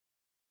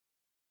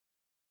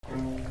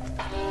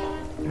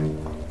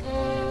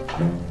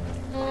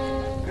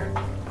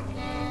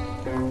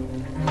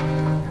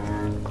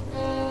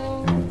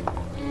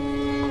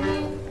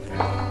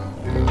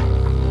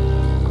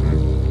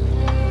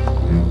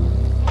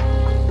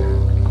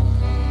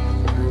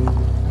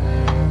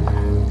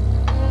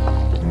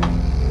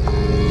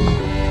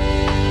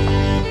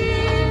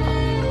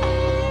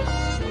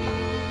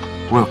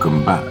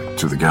Welcome back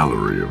to the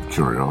Gallery of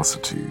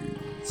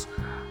Curiosities.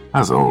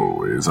 As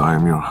always, I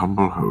am your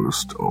humble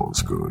host,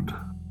 Osgood.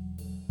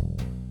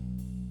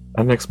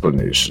 An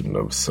explanation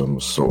of some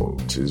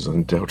sort is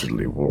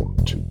undoubtedly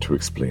warranted to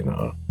explain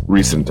our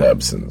recent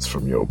absence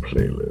from your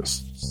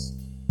playlists.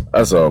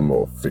 As our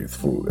more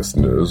faithful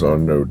listeners are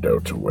no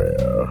doubt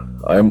aware,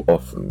 I am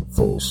often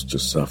forced to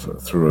suffer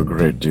through a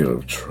great deal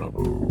of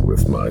trouble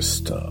with my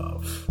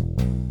staff.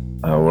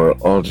 Our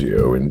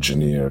audio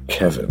engineer,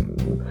 Kevin,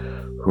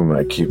 whom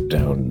I keep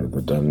down in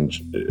the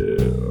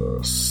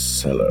dungeon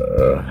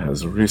cellar,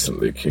 has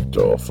recently kicked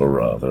off a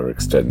rather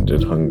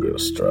extended hunger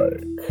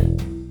strike.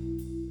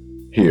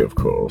 He, of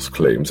course,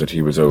 claims that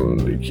he was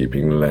only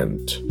keeping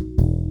Lent.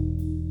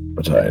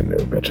 But I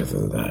know better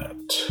than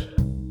that.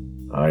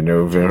 I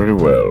know very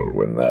well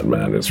when that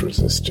man is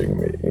resisting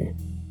me.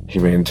 He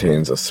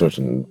maintains a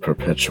certain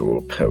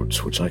perpetual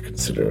pout which I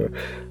consider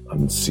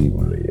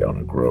unseemly on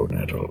a grown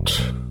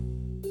adult.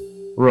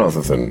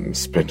 Rather than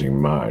spending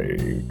my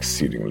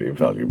exceedingly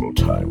valuable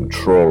time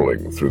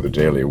trawling through the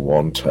daily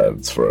want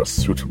ads for a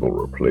suitable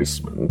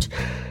replacement,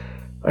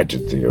 I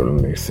did the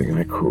only thing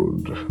I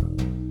could.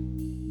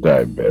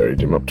 I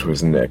buried him up to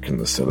his neck in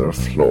the cellar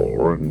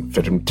floor and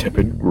fed him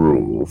tepid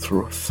gruel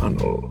through a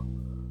funnel.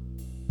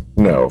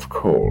 Now, of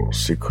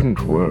course, he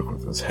couldn't work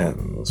with his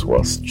hands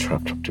whilst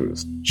trapped up to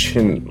his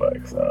chin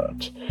like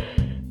that,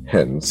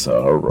 hence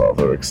our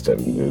rather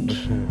extended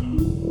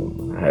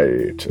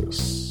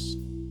hiatus.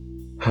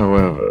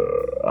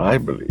 However, I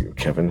believe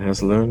Kevin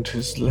has learned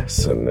his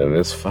lesson and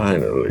is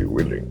finally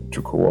willing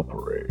to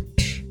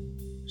cooperate.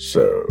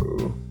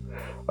 So,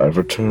 I've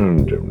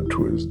returned him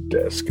to his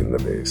desk in the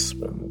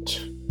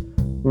basement.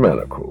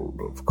 Manacled,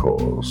 of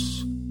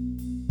course.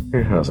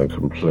 He hasn't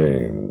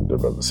complained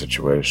about the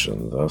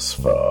situation thus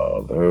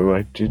far, though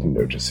I did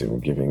notice him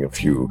giving a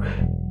few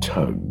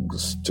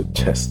tugs to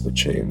test the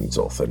chain's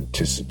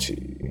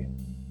authenticity.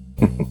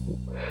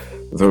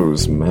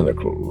 Those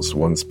manacles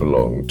once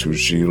belonged to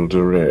Gilles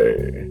de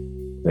Rais.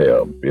 They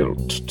are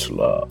built to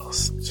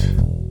last.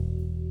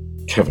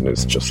 Kevin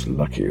is just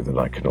lucky that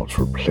I cannot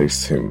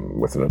replace him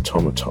with an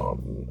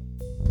automaton.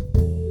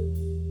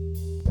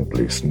 At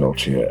least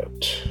not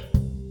yet.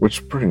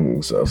 Which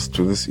brings us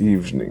to this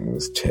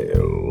evening's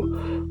tale,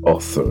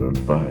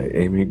 authored by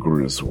Amy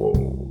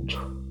Griswold.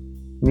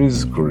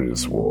 Ms.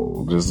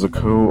 Griswold is the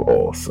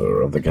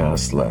co-author of the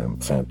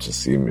Gaslamp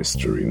fantasy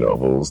mystery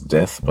novels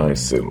Death by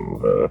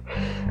Silver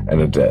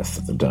and A Death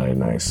at the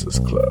Dionysus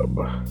Club.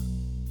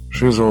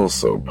 She has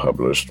also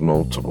published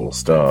multiple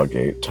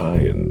Stargate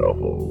tie-in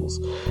novels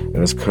and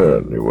is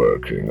currently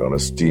working on a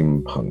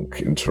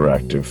steampunk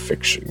interactive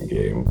fiction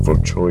game for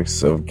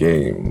Choice of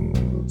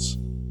Games.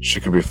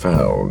 She can be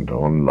found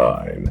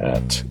online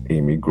at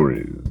Amy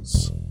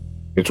Grizz.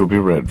 It will be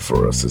read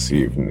for us this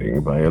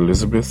evening by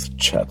Elizabeth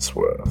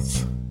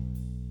Chatsworth.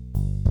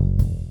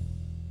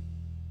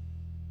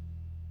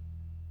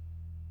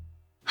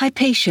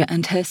 Hypatia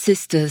and Her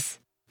Sisters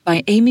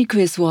by Amy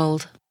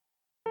Griswold.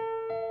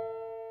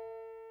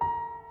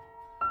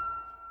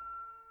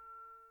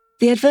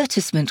 The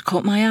advertisement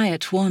caught my eye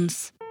at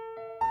once.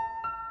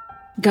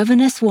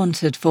 Governess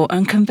wanted for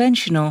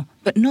unconventional,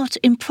 but not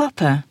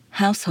improper,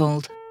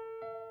 household.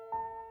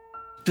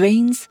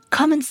 Brains,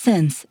 common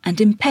sense, and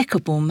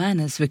impeccable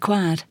manners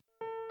required.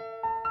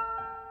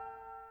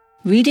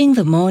 Reading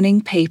the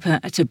morning paper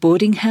at a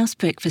boarding house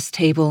breakfast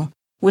table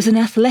was an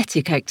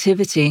athletic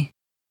activity,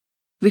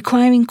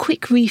 requiring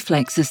quick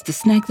reflexes to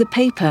snag the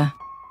paper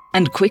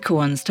and quicker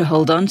ones to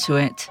hold on to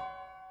it.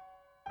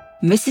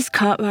 Mrs.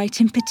 Cartwright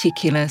in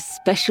particular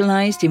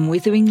specialized in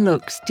withering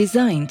looks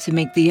designed to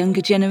make the younger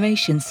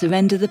generation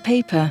surrender the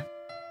paper,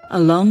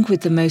 along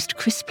with the most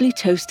crisply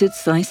toasted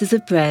slices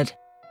of bread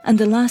and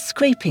the last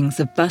scrapings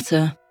of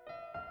butter.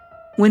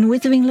 When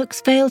withering looks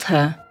failed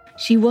her,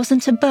 she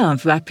wasn't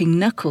above rapping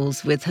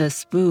knuckles with her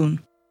spoon.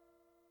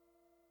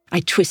 I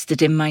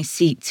twisted in my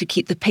seat to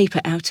keep the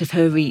paper out of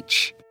her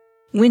reach,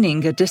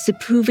 winning a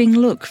disapproving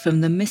look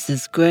from the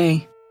Mrs.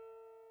 Gray.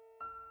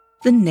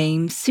 The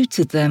name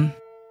suited them.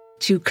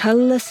 Two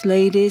colourless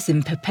ladies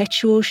in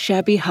perpetual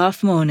shabby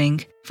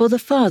half-mourning for the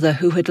father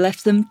who had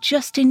left them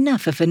just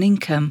enough of an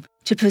income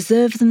to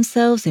preserve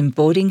themselves in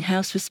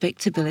boarding-house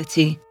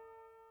respectability.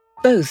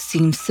 Both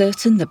seemed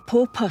certain that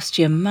poor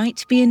posture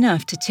might be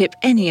enough to tip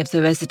any of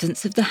the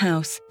residents of the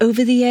house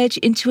over the edge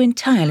into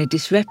entirely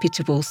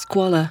disreputable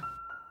squalor.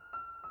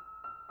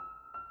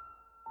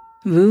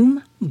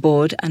 Room,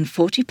 board and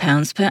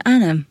 £40 per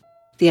annum,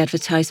 the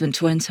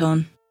advertisement went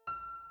on.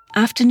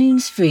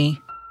 Afternoons free.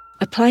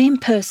 Apply in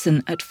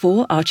person at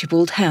 4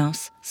 Archibald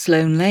House,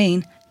 Sloane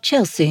Lane,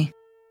 Chelsea.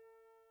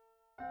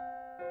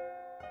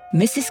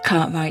 Mrs.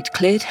 Cartwright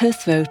cleared her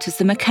throat as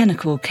the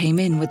mechanical came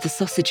in with the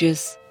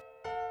sausages.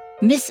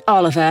 "Miss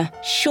Oliver,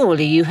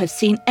 surely you have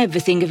seen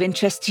everything of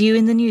interest to you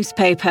in the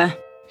newspaper,"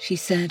 she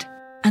said,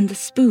 and the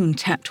spoon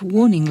tapped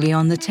warningly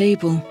on the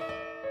table.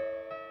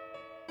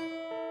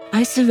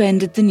 I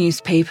surrendered the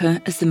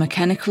newspaper as the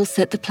mechanical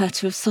set the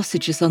platter of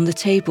sausages on the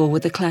table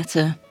with a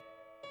clatter.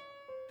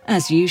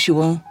 As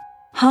usual,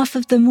 half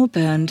of them were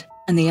burned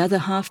and the other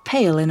half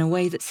pale in a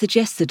way that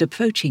suggested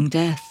approaching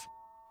death.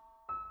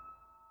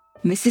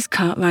 Mrs.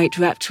 Cartwright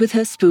rapped with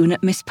her spoon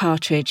at Miss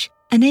Partridge,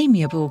 an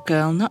amiable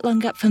girl not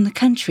long up from the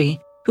country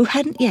who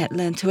hadn't yet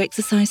learned to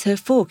exercise her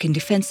fork in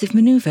defensive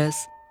manoeuvres,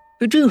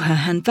 who drew her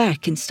hand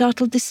back in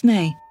startled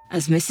dismay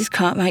as Mrs.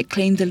 Cartwright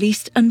claimed the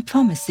least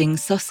unpromising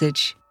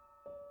sausage.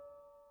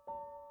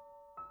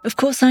 Of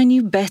course, I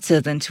knew better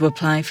than to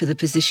apply for the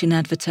position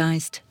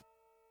advertised.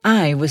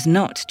 I was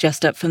not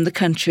just up from the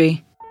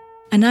country,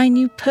 and I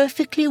knew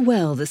perfectly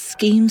well the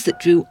schemes that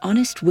drew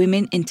honest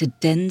women into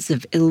dens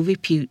of ill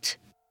repute.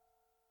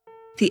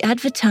 The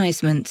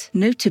advertisement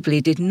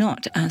notably did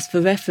not ask for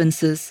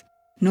references,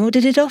 nor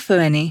did it offer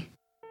any,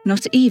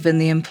 not even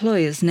the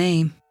employer's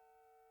name.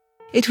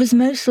 It was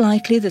most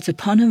likely that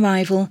upon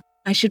arrival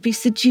I should be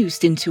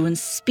seduced into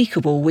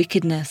unspeakable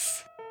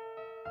wickedness.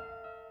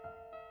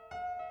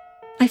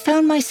 I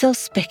found myself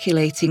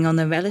speculating on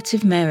the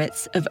relative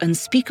merits of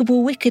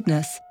unspeakable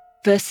wickedness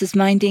versus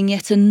minding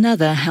yet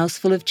another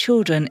houseful of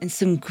children in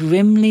some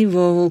grimly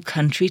rural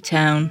country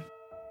town.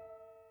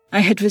 I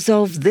had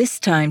resolved this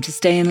time to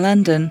stay in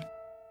London,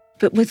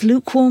 but with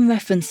lukewarm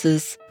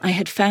references, I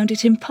had found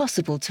it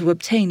impossible to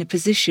obtain a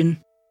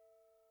position.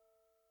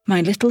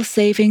 My little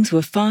savings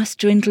were fast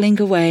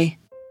dwindling away,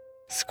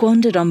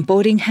 squandered on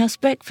boarding-house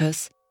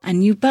breakfast and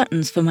new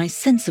buttons for my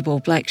sensible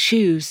black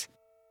shoes.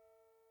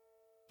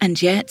 And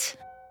yet,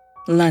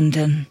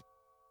 London.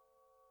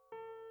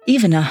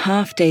 Even a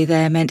half-day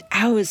there meant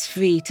hours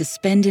free to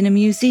spend in a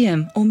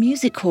museum or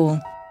music hall,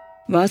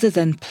 rather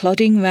than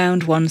plodding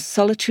round one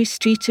solitary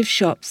street of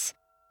shops,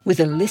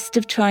 with a list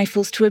of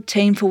trifles to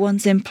obtain for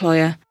one's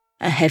employer,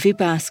 a heavy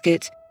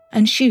basket,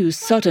 and shoes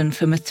sodden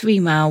from a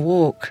 3-mile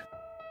walk.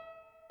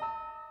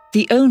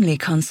 The only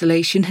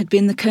consolation had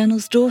been the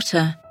Colonel's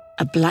daughter,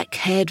 a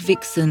black-haired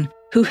vixen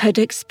who had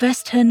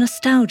expressed her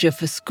nostalgia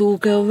for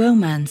schoolgirl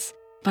romance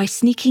by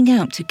sneaking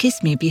out to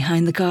kiss me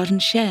behind the garden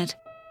shed.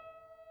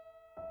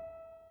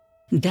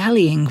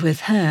 Dallying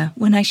with her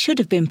when I should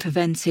have been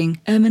preventing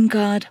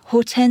Ermengarde,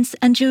 Hortense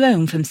and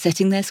Jerome from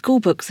setting their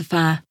schoolbooks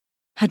afire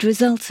had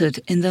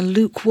resulted in the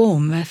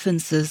lukewarm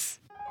references.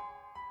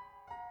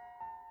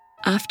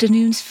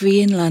 Afternoons free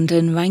in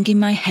London rang in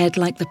my head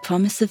like the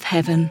promise of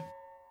heaven.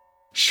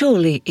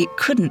 Surely it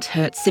couldn't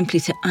hurt simply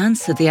to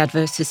answer the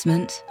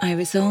advertisement, I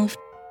resolved.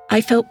 I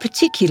felt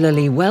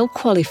particularly well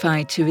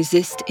qualified to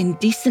resist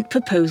indecent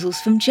proposals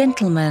from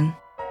gentlemen,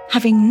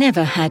 having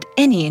never had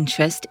any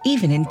interest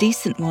even in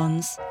decent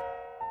ones.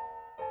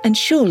 And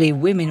surely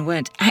women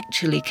weren't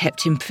actually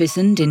kept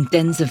imprisoned in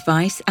dens of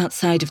vice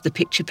outside of the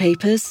picture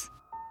papers.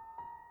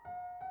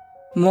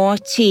 "More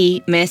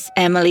tea, Miss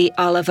Emily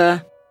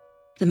Oliver,"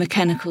 the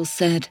mechanical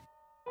said,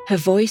 her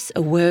voice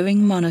a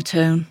whirring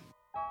monotone.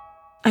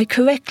 I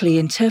correctly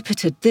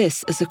interpreted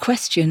this as a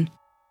question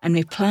and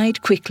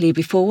replied quickly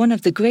before one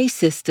of the Grey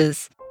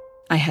sisters,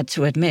 I had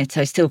to admit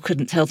I still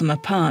couldn't tell them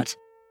apart,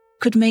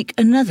 could make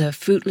another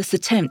fruitless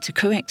attempt to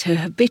correct her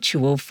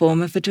habitual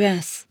form of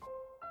address.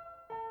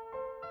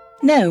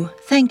 "No,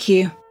 thank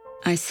you,"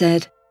 I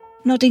said,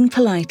 nodding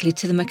politely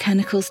to the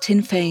mechanical's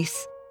tin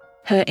face,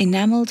 her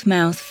enamelled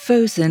mouth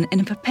frozen in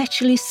a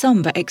perpetually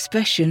sombre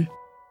expression,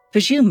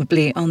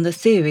 presumably on the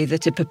theory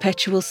that a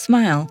perpetual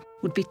smile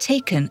would be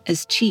taken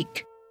as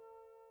cheek.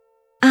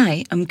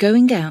 "I am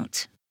going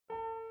out."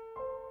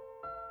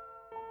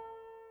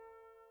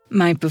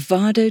 My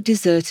bravado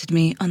deserted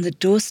me on the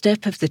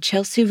doorstep of the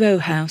Chelsea Row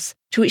house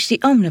to which the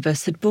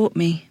omnibus had brought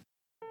me.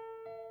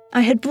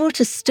 I had brought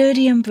a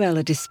sturdy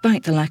umbrella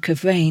despite the lack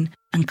of rain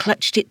and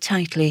clutched it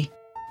tightly,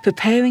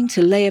 preparing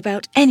to lay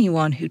about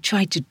anyone who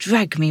tried to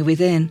drag me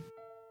within.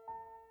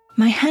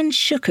 My hand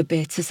shook a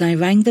bit as I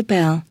rang the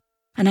bell,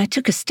 and I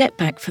took a step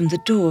back from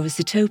the door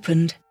as it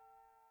opened.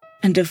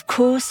 And of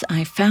course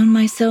I found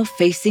myself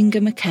facing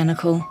a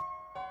mechanical.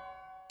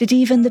 Did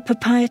even the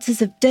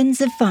proprietors of dens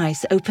of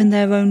vice open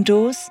their own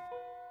doors?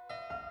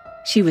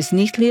 She was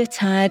neatly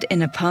attired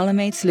in a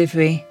parlourmaid's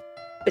livery,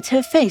 but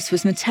her face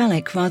was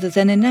metallic rather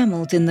than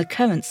enamelled in the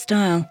current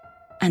style,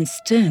 and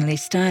sternly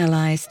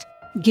stylised,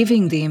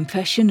 giving the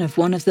impression of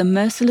one of the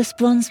merciless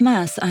bronze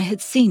masks I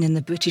had seen in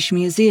the British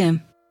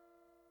Museum.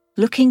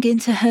 Looking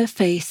into her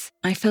face,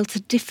 I felt a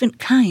different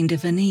kind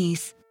of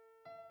unease.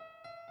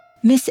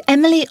 "Miss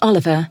Emily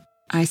Oliver,"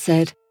 I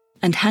said,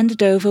 and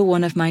handed over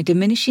one of my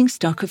diminishing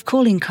stock of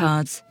calling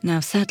cards,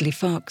 now sadly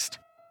foxed.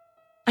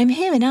 "I'm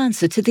here in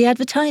answer to the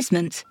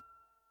advertisement."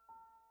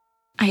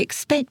 I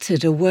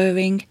expected a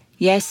whirring,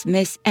 "Yes,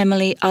 Miss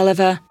Emily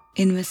Oliver,"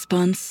 in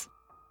response,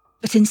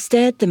 but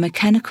instead the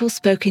mechanical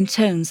spoke in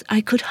tones I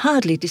could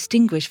hardly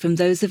distinguish from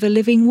those of a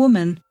living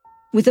woman,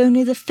 with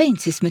only the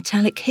faintest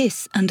metallic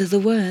hiss under the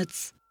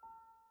words.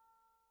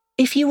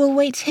 "If you will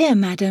wait here,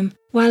 madam,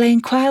 while I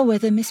inquire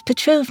whether Miss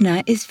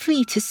Petrovna is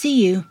free to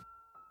see you."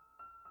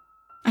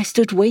 I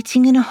stood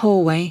waiting in a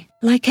hallway,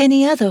 like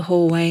any other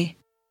hallway,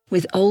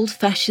 with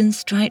old-fashioned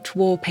striped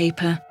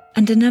wallpaper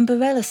and an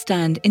umbrella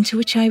stand into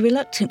which I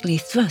reluctantly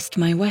thrust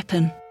my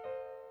weapon.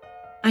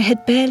 I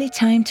had barely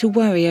time to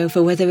worry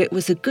over whether it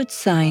was a good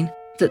sign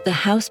that the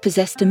house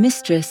possessed a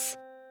mistress,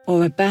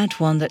 or a bad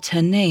one that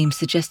her name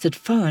suggested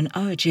foreign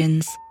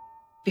origins,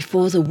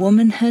 before the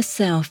woman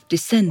herself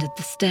descended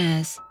the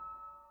stairs.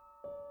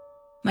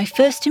 My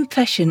first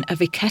impression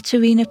of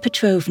Ekaterina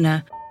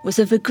Petrovna was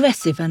of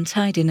aggressive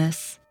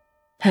untidiness.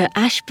 Her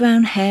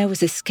ash-brown hair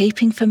was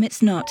escaping from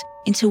its knot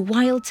into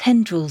wild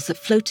tendrils that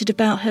floated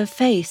about her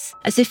face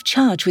as if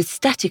charged with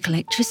static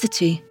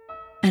electricity,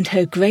 and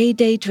her grey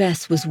day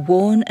dress was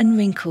worn and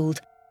wrinkled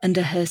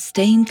under her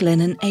stained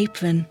linen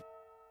apron.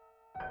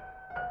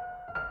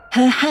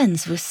 Her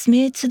hands were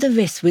smeared to the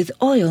wrist with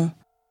oil,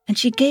 and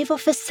she gave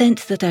off a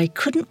scent that I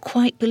couldn't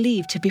quite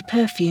believe to be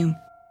perfume,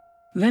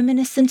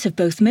 reminiscent of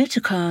both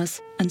motor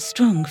cars and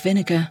strong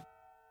vinegar.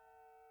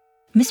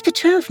 "Miss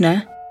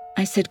Petrovna,"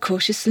 I said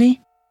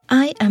cautiously,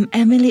 "I am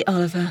Emily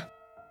Oliver."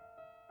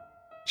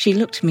 She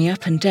looked me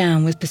up and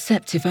down with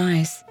perceptive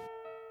eyes.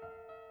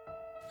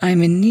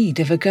 "I'm in need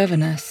of a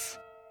governess,"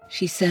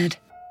 she said,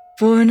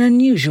 "for an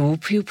unusual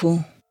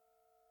pupil."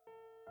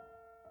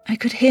 I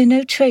could hear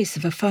no trace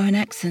of a foreign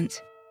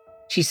accent.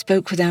 She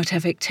spoke without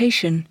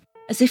affectation,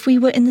 as if we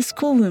were in the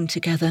schoolroom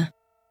together.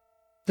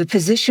 "The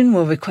position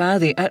will require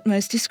the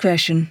utmost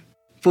discretion,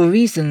 for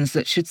reasons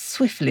that should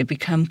swiftly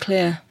become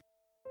clear."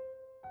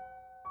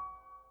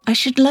 "I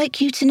should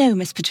like you to know,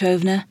 Miss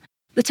Petrovna,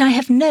 that I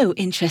have no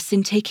interest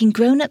in taking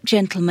grown-up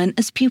gentlemen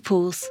as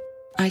pupils,"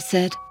 I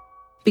said,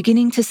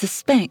 beginning to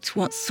suspect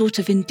what sort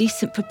of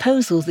indecent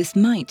proposal this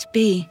might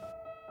be.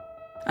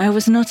 I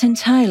was not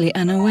entirely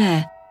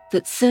unaware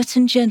that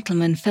certain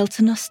gentlemen felt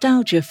a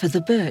nostalgia for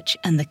the birch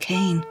and the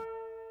cane.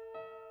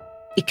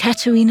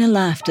 Ekaterina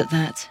laughed at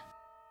that,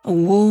 a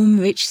warm,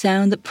 rich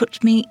sound that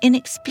put me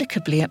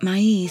inexplicably at my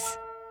ease.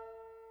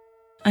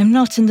 "I'm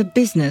not in the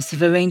business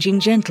of arranging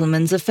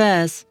gentlemen's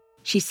affairs,"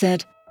 she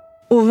said,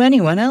 "or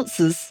anyone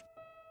else's.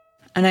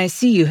 And I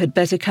see you had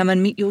better come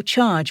and meet your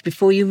charge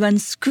before you run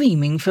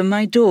screaming from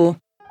my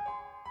door."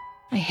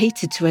 I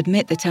hated to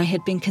admit that I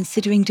had been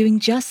considering doing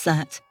just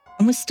that,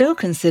 and was still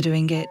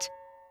considering it.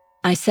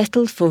 I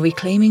settled for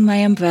reclaiming my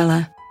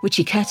umbrella, which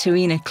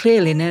Ekaterina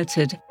clearly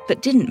noted,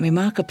 but didn't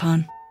remark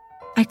upon.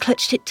 I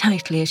clutched it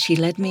tightly as she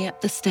led me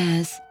up the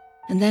stairs,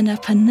 and then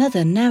up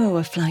another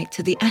narrower flight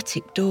to the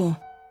attic door.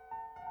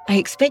 I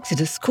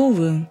expected a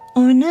schoolroom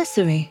or a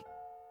nursery,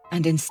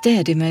 and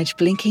instead emerged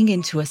blinking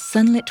into a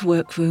sunlit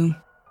workroom.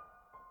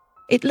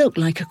 It looked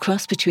like a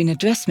cross between a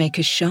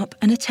dressmaker's shop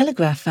and a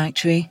telegraph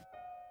factory.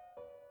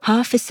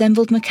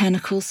 Half-assembled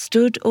mechanicals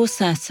stood or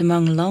sat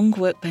among long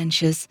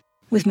workbenches,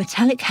 with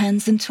metallic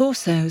hands and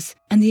torsos,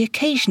 and the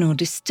occasional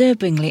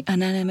disturbingly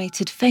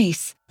unanimated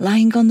face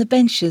lying on the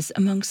benches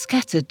among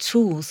scattered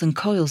tools and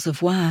coils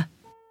of wire.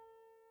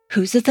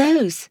 "Whose are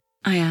those?"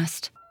 I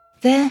asked.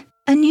 "They're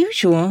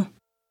unusual."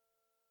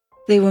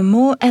 They were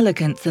more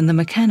elegant than the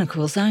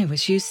mechanicals I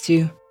was used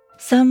to,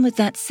 some with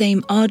that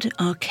same odd,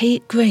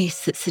 archaic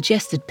grace that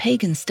suggested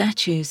pagan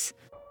statues.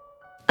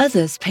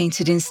 Others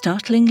painted in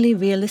startlingly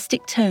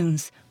realistic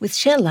tones with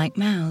shell-like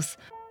mouths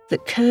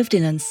that curved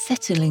in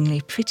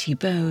unsettlingly pretty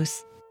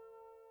bows.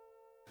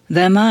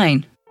 "They're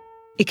mine,"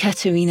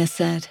 Ekaterina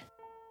said,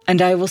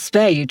 "and I will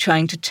spare you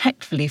trying to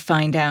tactfully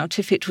find out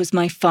if it was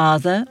my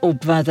father or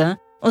brother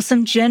or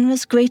some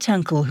generous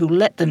great-uncle who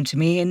let them to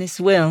me in his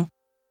will.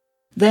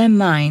 They're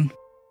mine.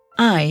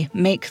 I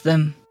make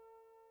them."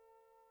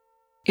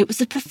 It was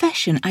a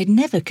profession I'd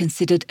never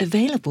considered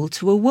available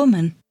to a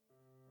woman.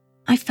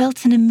 I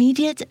felt an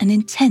immediate and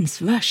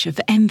intense rush of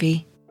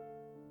envy.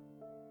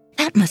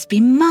 "That must be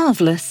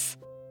marvellous."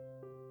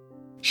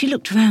 She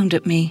looked round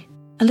at me,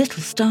 a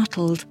little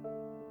startled,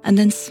 and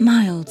then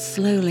smiled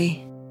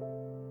slowly.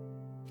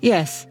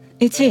 "Yes,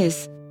 it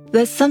is.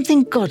 There's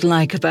something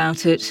godlike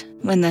about it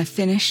when they're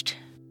finished,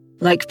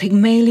 like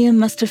Pygmalion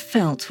must have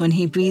felt when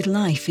he breathed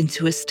life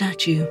into a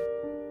statue."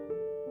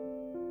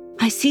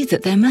 "I see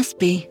that there must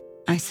be,"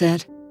 I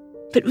said.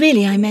 "But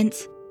really I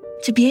meant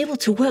to be able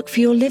to work for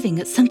your living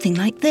at something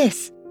like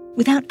this,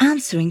 without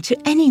answering to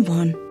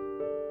anyone."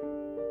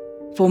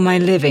 "For my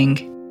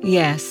living,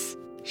 yes,"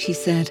 she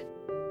said.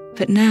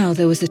 But now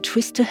there was a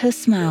twist to her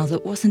smile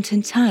that wasn't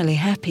entirely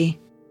happy.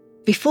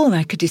 Before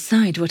I could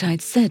decide what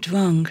I'd said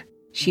wrong,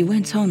 she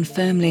went on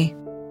firmly.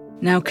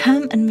 "Now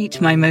come and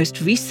meet my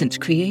most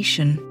recent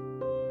creation."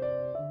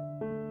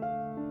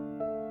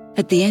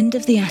 At the end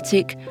of the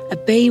attic, a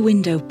bay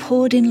window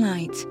poured in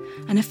light,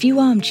 and a few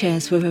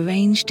armchairs were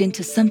arranged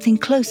into something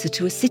closer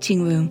to a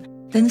sitting room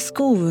than a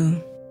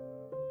schoolroom.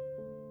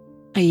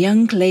 A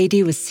young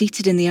lady was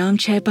seated in the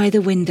armchair by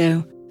the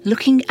window,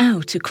 looking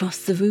out across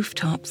the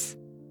rooftops.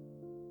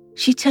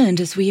 She turned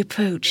as we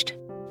approached,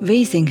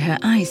 raising her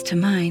eyes to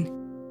mine,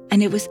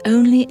 and it was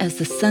only as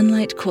the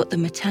sunlight caught the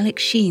metallic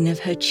sheen of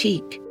her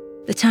cheek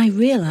that I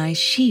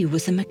realized she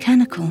was a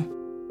mechanical.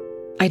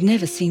 I'd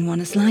never seen one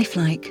as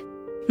lifelike,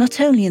 not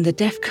only in the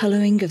deft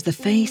colouring of the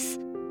face,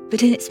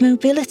 but in its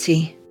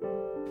mobility.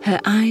 Her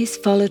eyes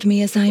followed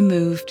me as I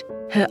moved,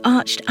 her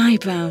arched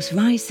eyebrows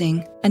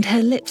rising and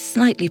her lips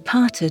slightly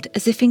parted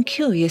as if in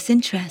curious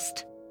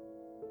interest.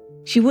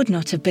 She would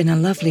not have been a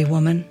lovely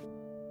woman.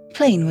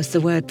 Plain was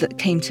the word that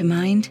came to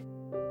mind,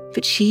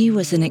 but she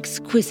was an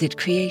exquisite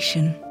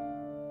creation.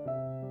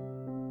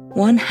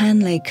 One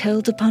hand lay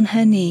curled upon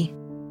her knee,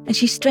 and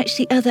she stretched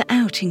the other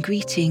out in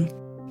greeting,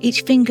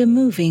 each finger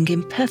moving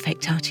in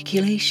perfect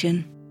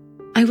articulation.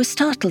 I was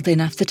startled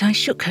enough that I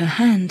shook her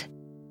hand.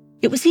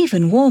 It was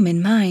even warm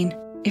in mine,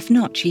 if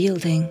not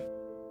yielding.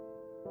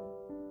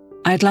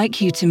 "I'd like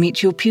you to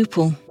meet your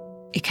pupil,"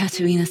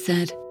 Ekaterina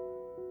said.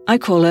 "I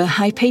call her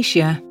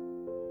Hypatia,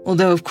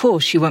 although of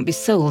course she won't be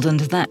sold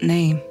under that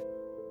name.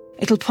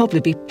 It'll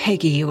probably be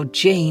Peggy or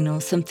Jane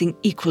or something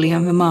equally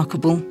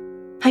unremarkable.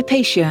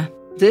 Hypatia,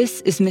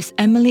 this is Miss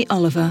Emily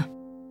Oliver.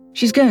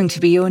 She's going to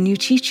be your new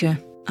teacher,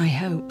 I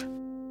hope."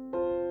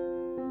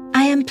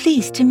 "I am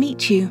pleased to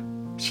meet you,"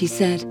 she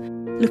said,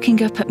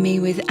 looking up at me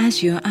with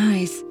azure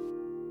eyes.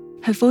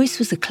 Her voice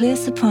was a clear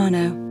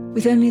soprano,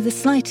 with only the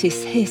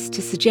slightest hiss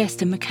to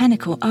suggest a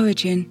mechanical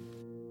origin.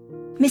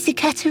 "Miss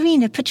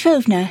Ekaterina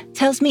Petrovna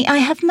tells me I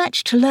have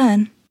much to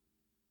learn."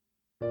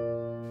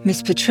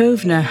 "Miss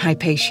Petrovna,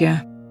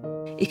 Hypatia,"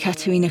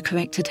 Ekaterina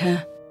corrected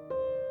her.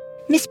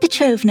 "Miss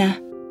Petrovna,"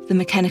 the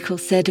mechanical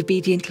said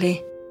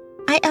obediently.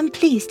 "I am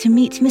pleased to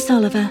meet Miss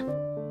Oliver."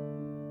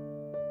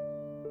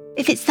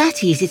 "If it's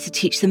that easy to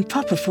teach them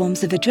proper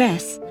forms of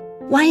address,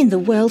 why in the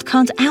world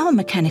can't our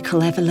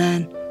mechanical ever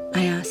learn?"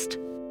 I asked.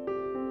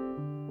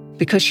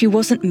 "Because she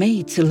wasn't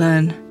made to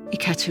learn,"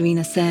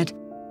 Ekaterina said,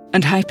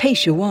 "and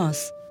Hypatia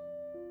was."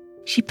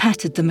 She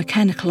patted the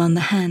mechanical on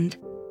the hand,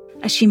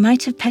 as she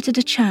might have petted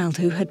a child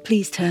who had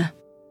pleased her.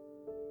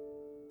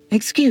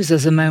 "Excuse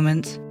us a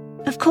moment."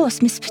 "Of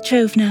course, Miss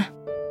Petrovna,"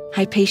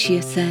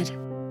 Hypatia said,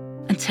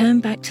 and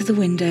turned back to the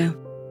window,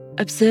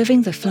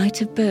 observing the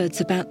flight of birds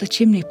about the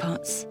chimney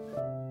pots.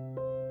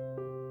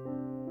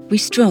 We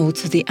strolled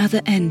to the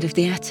other end of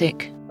the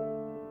attic.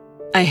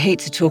 "I hate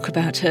to talk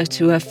about her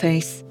to her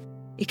face,"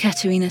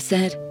 Ekaterina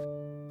said.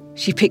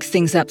 "She picks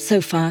things up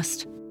so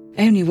fast.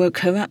 I only woke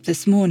her up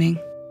this morning."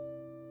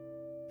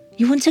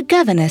 "You want a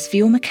governess for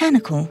your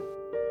mechanical?"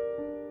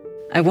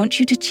 "I want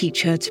you to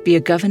teach her to be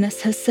a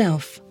governess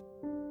herself."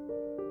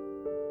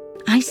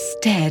 I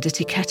stared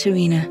at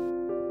Ekaterina.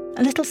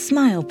 A little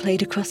smile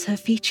played across her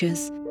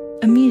features,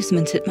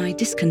 amusement at my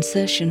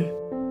disconcertion.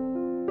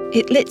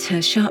 It lit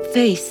her sharp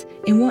face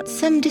in what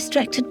some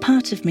distracted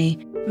part of me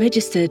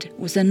registered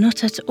was a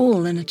not at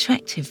all an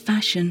attractive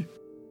fashion.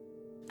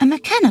 "A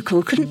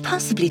mechanical couldn't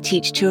possibly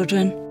teach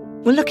children.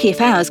 We're lucky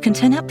if ours can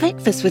turn out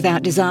breakfast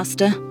without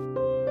disaster."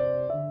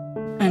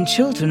 "And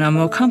children are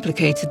more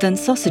complicated than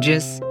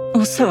sausages,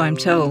 or so I'm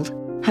told,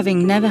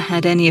 having never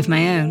had any of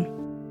my own.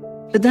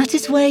 But that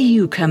is where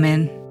you come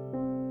in."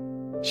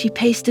 She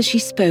paced as she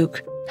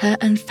spoke, her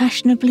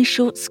unfashionably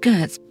short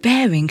skirts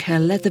bearing her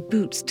leather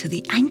boots to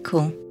the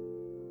ankle.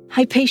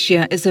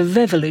 "Hypatia is a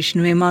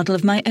revolutionary model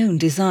of my own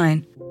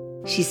design,"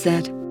 she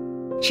said.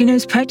 "She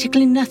knows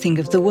practically nothing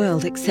of the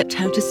world except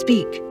how to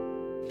speak,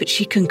 but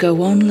she can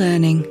go on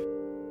learning.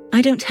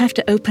 I don't have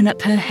to open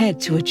up her head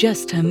to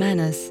adjust her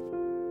manners.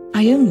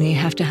 I only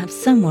have to have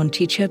someone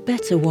teach her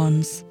better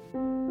ones."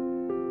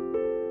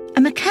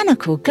 "A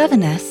mechanical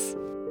governess?"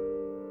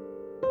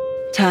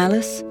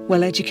 "Tireless,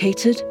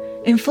 well-educated,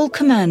 in full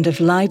command of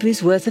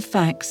libraries worth of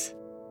facts.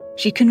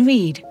 She can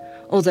read,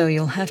 although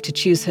you'll have to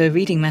choose her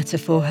reading matter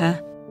for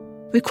her,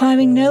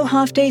 requiring no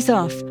half-days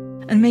off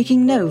and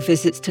making no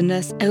visits to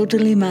nurse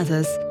elderly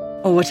mothers,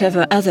 or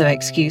whatever other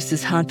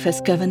excuses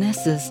hard-pressed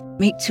governesses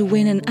make to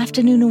win an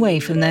afternoon away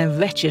from their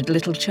wretched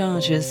little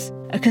charges.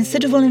 A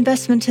considerable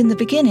investment in the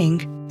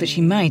beginning, but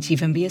she might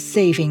even be a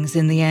savings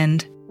in the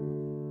end."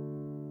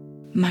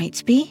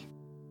 "Might be?"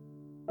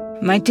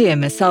 "My dear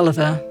Miss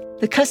Oliver,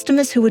 the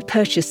customers who would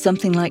purchase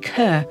something like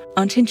her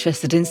aren't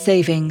interested in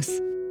savings.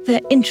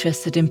 They're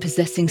interested in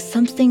possessing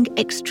something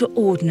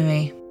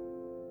extraordinary.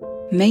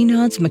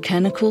 Maynard's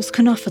Mechanicals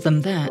can offer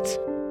them that."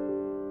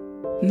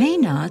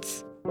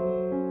 "Maynard's?"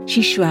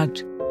 She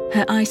shrugged,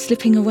 her eye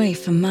slipping away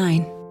from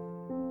mine.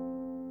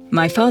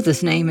 "My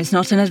father's name is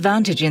not an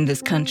advantage in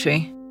this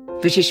country.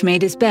 British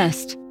made is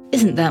best,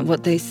 isn't that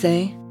what they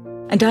say?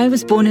 And I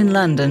was born in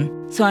London,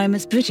 so I am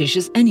as British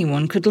as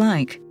anyone could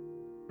like."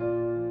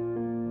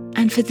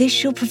 "And for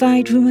this you'll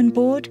provide room and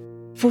board?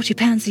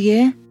 £40 a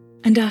year?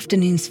 And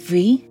afternoons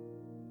free?"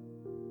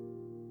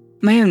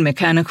 "My own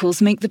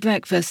mechanicals make the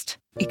breakfast,"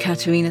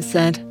 Ekaterina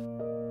said.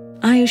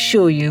 "I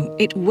assure you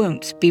it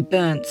won't be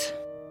burnt."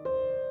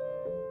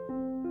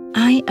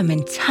 "I am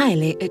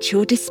entirely at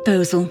your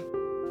disposal,"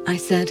 I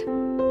said.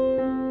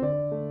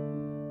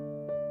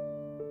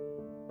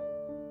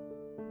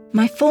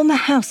 My former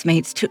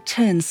housemates took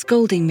turns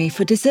scolding me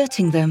for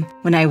deserting them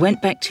when I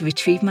went back to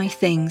retrieve my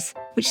things,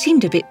 which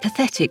seemed a bit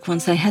pathetic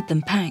once I had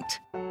them packed.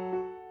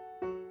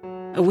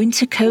 A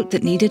winter coat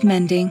that needed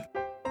mending,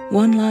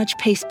 one large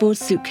pasteboard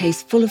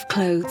suitcase full of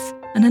clothes,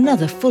 and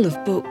another full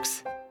of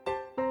books.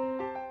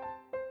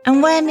 "And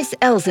And where Miss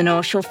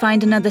Elsinore shall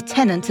find another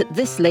tenant at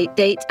this late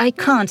date, I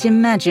can't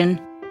imagine,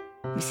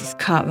 Mrs.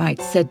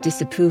 Cartwright said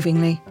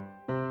disapprovingly.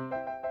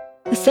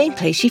 The same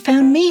place she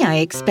found me, I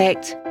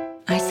expect,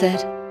 I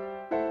said.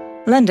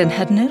 London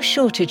had no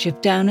shortage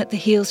of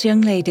down-at-the-heels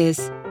young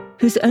ladies,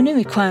 whose only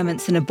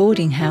requirements in a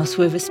boarding house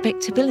were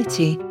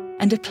respectability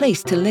and a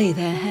place to lay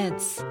their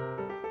heads.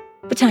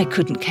 But I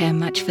couldn't care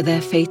much for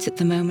their fate at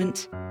the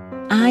moment.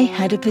 I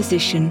had a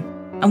position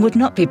and would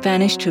not be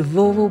banished to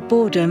rural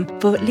boredom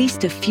for at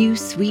least a few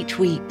sweet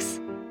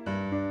weeks.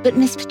 But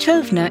Miss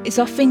Petrovna is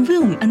offering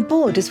room and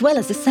board as well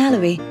as a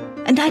salary,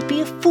 and I'd be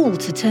a fool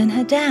to turn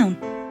her down.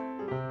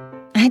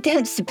 I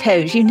don't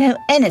suppose you know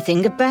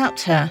anything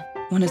about her,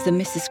 one of the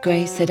Mrs.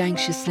 Greys said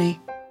anxiously.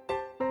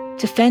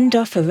 To fend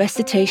off a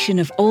recitation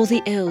of all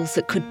the ills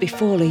that could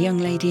befall a young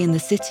lady in the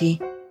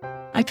city,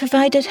 I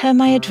provided her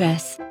my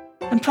address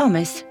and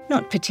promised,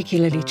 not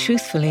particularly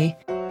truthfully,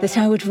 that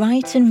I would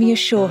write and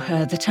reassure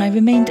her that I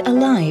remained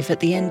alive at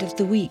the end of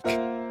the week.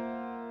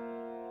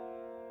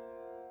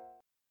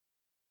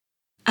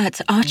 At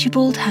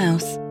Archibald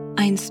House,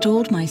 I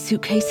installed my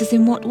suitcases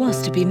in what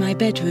was to be my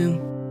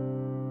bedroom.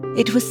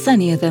 It was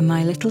sunnier than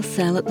my little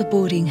cell at the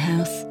boarding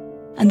house,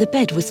 and the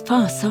bed was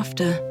far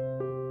softer,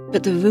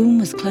 but the room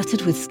was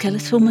cluttered with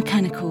skeletal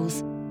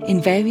mechanicals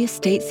in various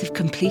states of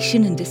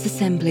completion and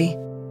disassembly,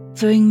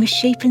 throwing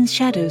misshapen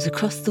shadows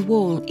across the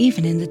wall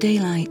even in the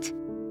daylight.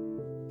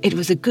 It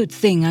was a good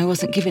thing I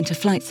wasn't given to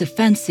flights of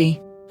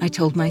fancy, I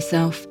told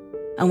myself,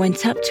 and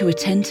went up to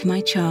attend to my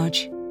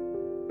charge.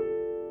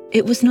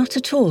 It was not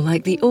at all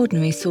like the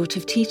ordinary sort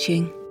of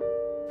teaching.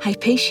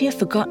 Hypatia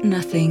forgot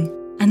nothing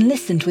and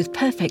listened with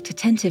perfect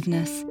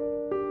attentiveness,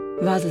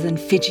 rather than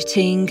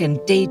fidgeting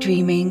and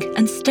daydreaming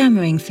and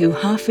stammering through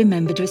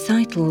half-remembered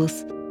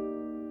recitals.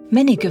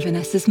 Many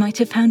governesses might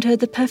have found her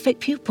the perfect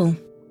pupil.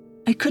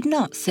 I could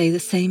not say the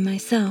same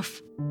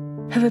myself.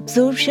 Her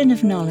absorption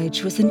of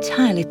knowledge was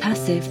entirely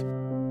passive.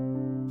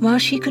 While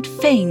she could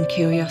feign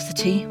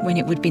curiosity when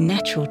it would be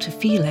natural to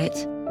feel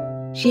it,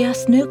 she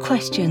asked no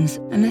questions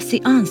unless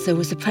the answer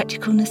was a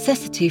practical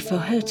necessity for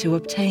her to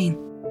obtain.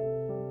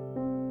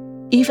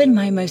 Even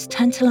my most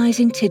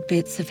tantalizing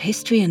tidbits of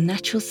history and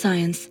natural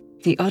science,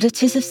 the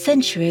oddities of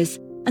centuries,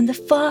 and the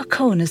far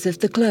corners of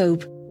the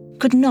globe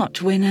could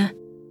not win a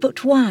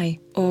 "but why"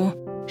 or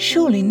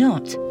 "surely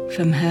not"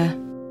 from her.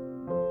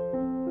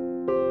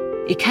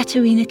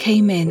 Ekaterina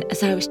came in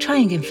as I was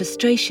trying in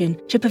frustration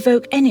to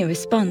provoke any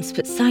response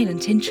but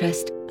silent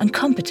interest and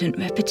competent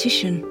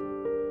repetition.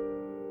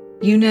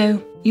 "You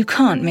know, you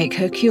can't make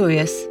her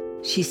curious,"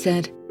 she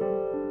said.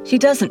 "She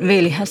doesn't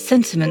really have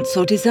sentiments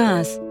or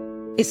desires.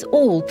 It's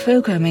all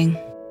programming."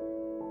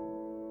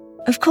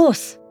 "Of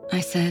course," I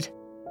said,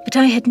 but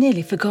I had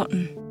nearly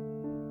forgotten.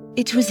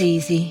 It was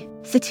easy,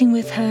 sitting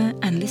with her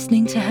and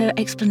listening to her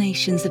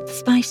explanations of the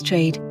spice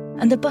trade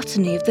and the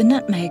botany of the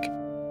nutmeg,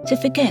 to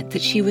forget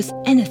that she was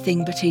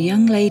anything but a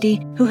young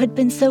lady who had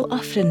been so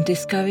often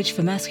discouraged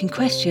from asking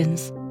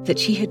questions that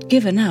she had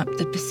given up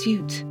the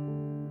pursuit.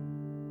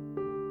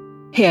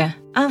 "Here,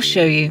 I'll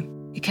show you,"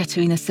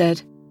 Ekaterina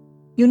said.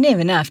 "You're near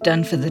enough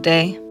done for the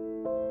day."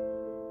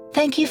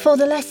 "Thank you for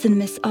the lesson,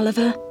 Miss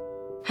Oliver,"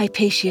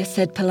 Hypatia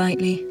said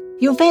politely.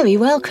 "You're very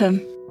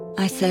welcome,"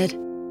 I said,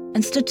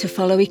 and stood to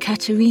follow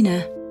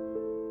Ekaterina.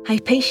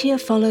 Hypatia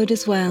followed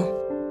as well,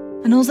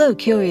 and although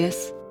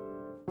curious,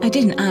 I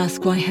didn't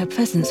ask why her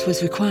presence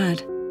was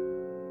required.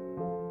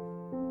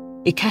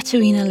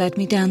 Ekaterina led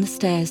me down the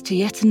stairs to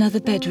yet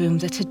another bedroom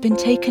that had been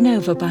taken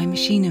over by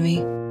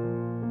machinery.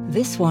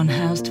 This one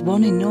housed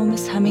one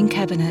enormous humming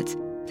cabinet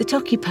that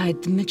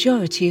occupied the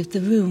majority of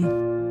the room,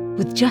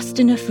 with just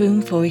enough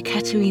room for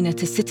Ekaterina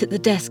to sit at the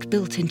desk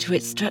built into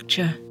its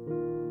structure.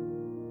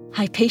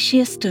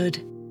 Hypatia stood,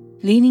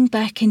 leaning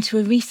back into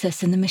a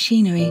recess in the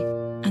machinery,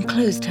 and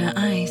closed her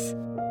eyes.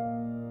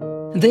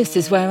 "This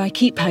is where I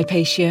keep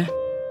Hypatia,"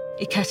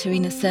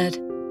 Ekaterina said.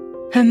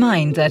 "Her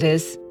mind, that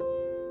is.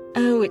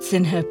 Oh, it's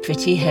in her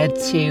pretty head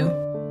too.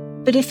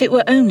 But if it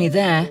were only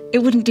there, it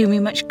wouldn't do me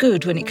much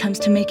good when it comes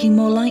to making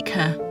more like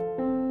her.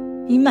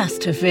 You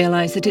must have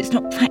realized that it's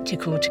not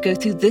practical to go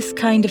through this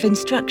kind of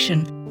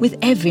instruction with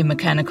every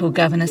mechanical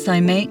governess I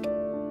make."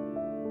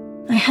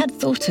 "I had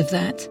thought of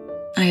that,"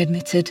 I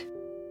admitted.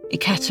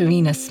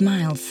 Ekaterina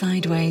smiled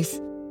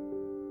sideways.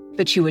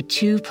 "But you were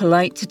too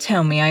polite to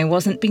tell me I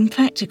wasn't being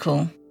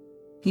practical.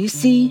 You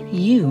see,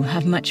 you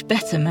have much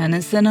better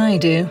manners than I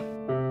do.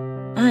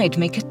 I'd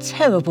make a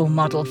terrible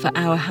model for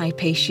our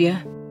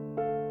Hypatia.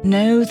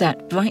 No,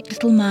 that bright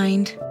little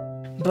mind,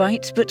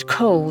 bright but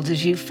cold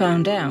as you've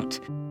found out,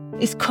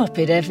 is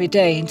copied every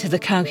day into the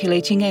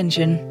calculating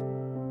engine.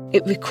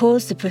 It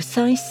records the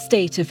precise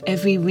state of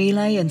every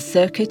relay and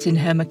circuit in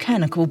her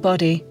mechanical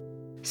body,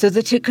 so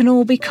that it can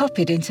all be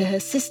copied into her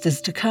sisters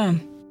to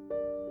come."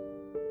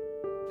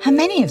 "How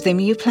many of them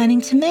are you planning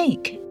to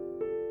make?"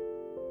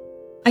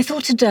 "I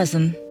thought a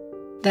dozen.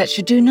 That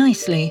should do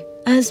nicely.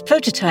 As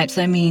prototypes,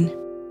 I mean."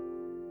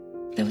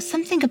 There was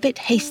something a bit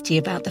hasty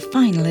about the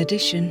final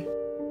edition.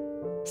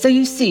 "So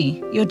you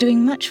see, you're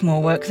doing much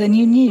more work than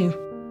you knew.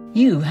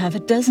 You have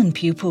a dozen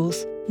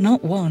pupils,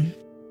 not one.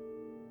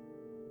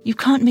 You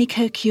can't make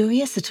her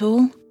curious at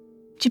all.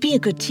 To be a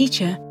good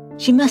teacher,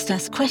 she must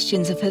ask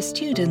questions of her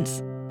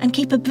students and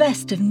keep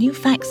abreast of new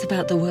facts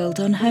about the world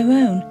on her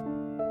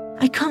own.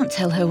 I can't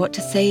tell her what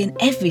to say in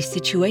every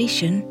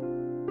situation.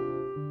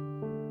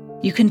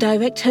 You can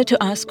direct her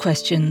to ask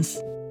questions.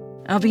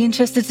 I'll be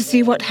interested to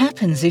see what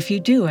happens if you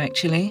do,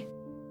 actually.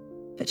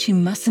 But you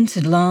mustn't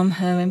alarm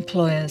her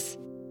employers.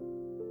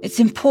 It's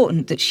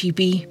important that she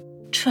be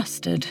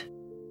trusted.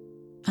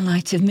 A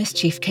light of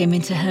mischief came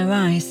into her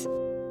eyes.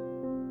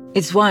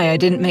 It's why I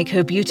didn't make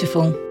her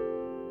beautiful.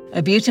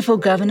 A beautiful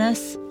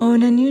governess, or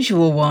an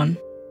unusual one,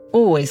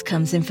 always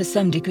comes in for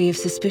some degree of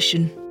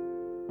suspicion.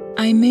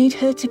 I made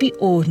her to be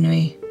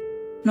ordinary,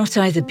 not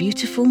either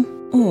beautiful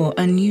or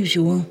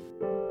unusual.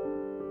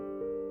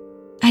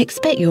 I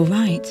expect you're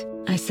right,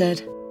 I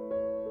said.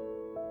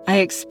 I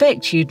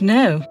expect you'd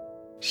know,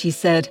 she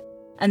said,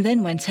 and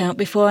then went out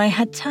before I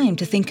had time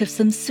to think of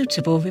some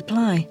suitable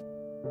reply.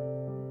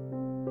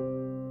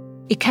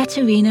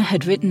 Ekaterina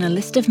had written a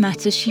list of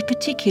matters she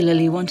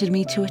particularly wanted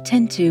me to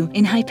attend to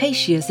in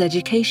Hypatia's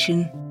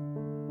education.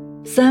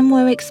 Some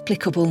were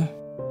explicable: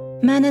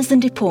 manners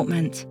and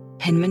deportment,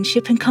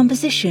 penmanship and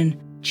composition,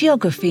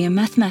 geography and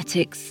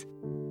mathematics.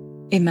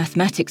 In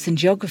mathematics and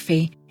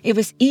geography, it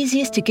was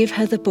easiest to give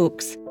her the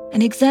books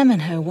and examine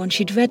her once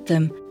she'd read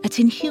them at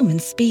inhuman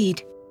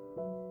speed.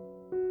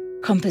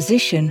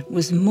 Composition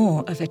was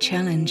more of a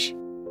challenge.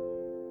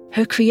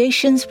 Her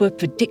creations were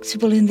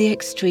predictable in the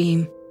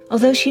extreme,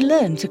 although she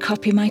learned to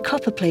copy my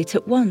copperplate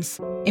at once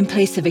in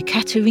place of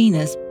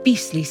Ekaterina's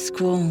beastly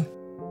scrawl.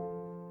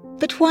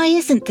 But why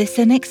isn't this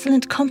an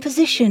excellent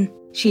composition?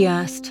 She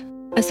asked,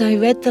 as I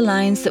read the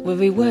lines that were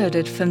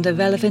reworded from the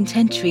relevant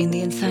entry in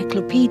the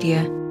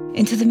encyclopedia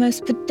into the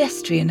most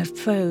pedestrian of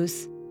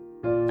prose.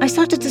 I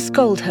started to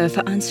scold her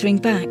for answering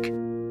back,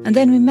 and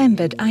then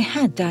remembered I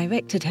had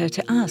directed her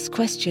to ask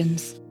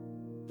questions.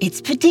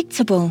 It's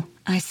predictable,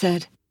 I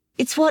said.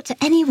 It's what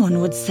anyone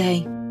would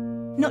say,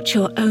 not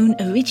your own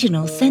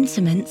original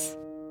sentiments.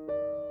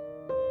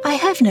 I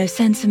have no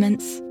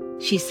sentiments,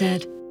 she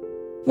said.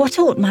 What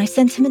ought my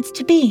sentiments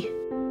to be?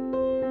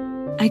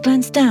 I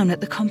glanced down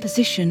at the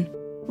composition,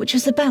 which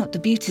was about the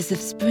beauties of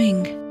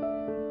spring.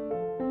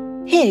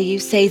 Here you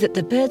say that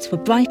the birds were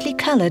brightly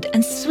coloured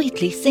and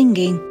sweetly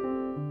singing.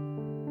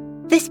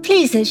 This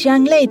pleases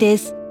young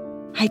ladies,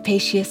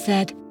 Hypatia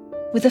said,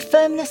 with a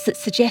firmness that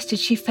suggested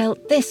she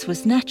felt this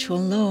was natural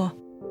law.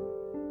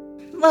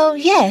 Well,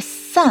 yes,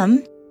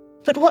 some.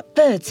 But what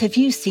birds have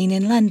you seen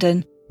in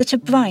London that are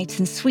bright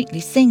and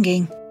sweetly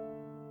singing?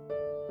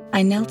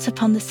 I knelt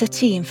upon the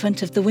settee in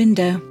front of the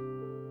window.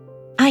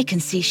 I can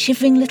see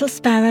shivering little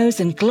sparrows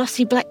and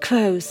glossy black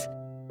crows.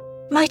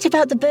 Write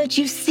about the birds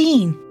you've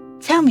seen.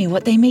 Tell me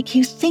what they make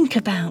you think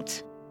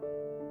about.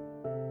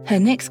 Her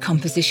next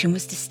composition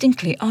was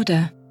distinctly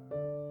odder,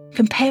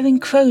 comparing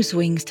crow's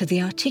wings to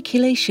the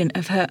articulation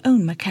of her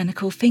own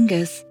mechanical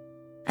fingers,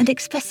 and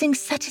expressing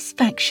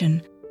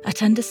satisfaction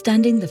at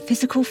understanding the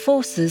physical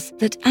forces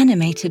that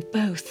animated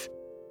both.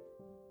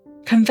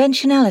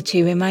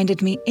 Conventionality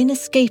reminded me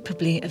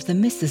inescapably of the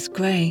Mrs.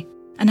 Gray,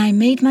 and I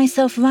made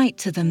myself write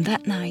to them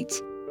that night,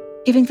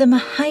 giving them a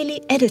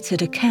highly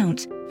edited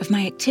account of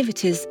my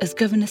activities as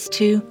governess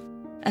to,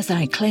 as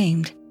I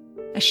claimed,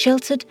 a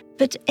sheltered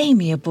but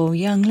amiable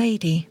young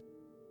lady.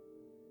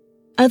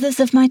 Others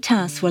of my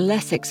tasks were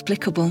less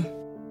explicable.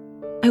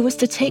 I was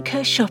to take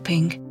her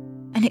shopping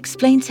and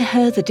explain to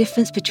her the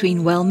difference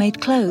between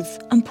well-made clothes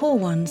and poor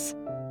ones,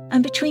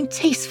 and between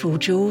tasteful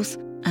jewels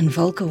and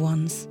vulgar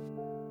ones.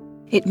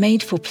 It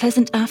made for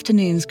pleasant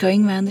afternoons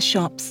going round the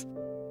shops,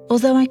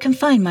 although I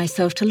confined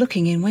myself to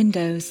looking in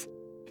windows,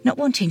 not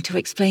wanting to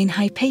explain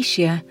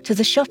Hypatia to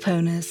the shop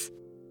owners.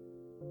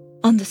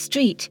 On the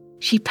street,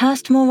 she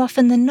passed more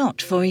often than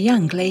not for a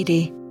young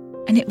lady,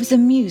 and it was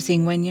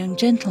amusing when young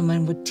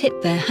gentlemen would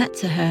tip their hat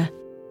to her,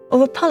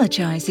 or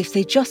apologise if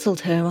they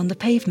jostled her on the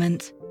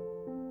pavement.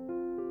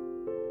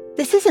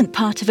 This isn't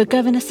part of a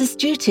governess's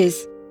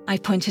duties, I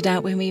pointed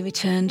out when we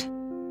returned.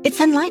 It's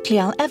unlikely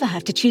I'll ever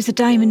have to choose a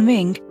diamond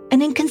ring,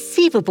 and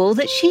inconceivable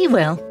that she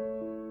will.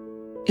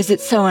 Is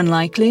it so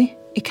unlikely?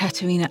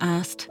 Ekaterina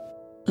asked,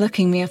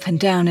 looking me up and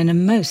down in a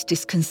most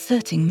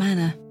disconcerting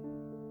manner.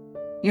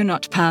 You're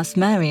not past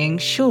marrying,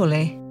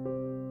 surely?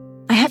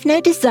 I have no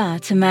desire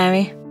to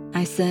marry,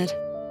 I said.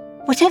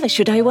 Whatever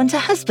should I want a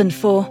husband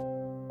for?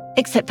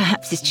 Except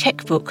perhaps his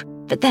checkbook,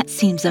 but that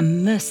seems a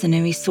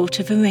mercenary sort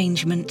of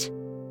arrangement.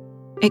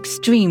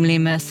 Extremely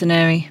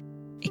mercenary,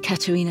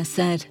 Ekaterina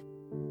said,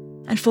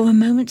 and for a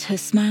moment her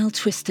smile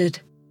twisted,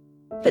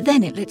 but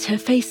then it lit her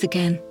face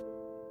again.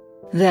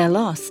 Their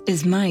loss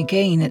is my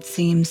gain, it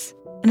seems,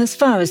 and as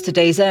far as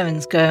today's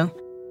errands go,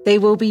 they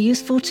will be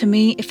useful to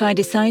me if I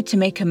decide to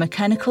make a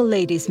mechanical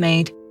lady's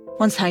maid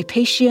once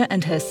Hypatia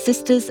and her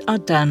sisters are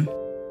done.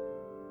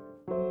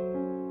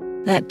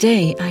 That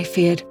day, I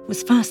feared,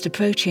 was fast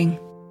approaching.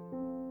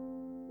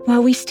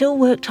 While we still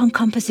worked on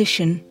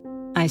composition,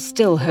 I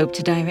still hoped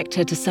to direct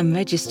her to some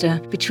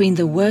register between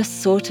the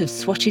worst sort of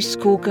swottish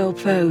schoolgirl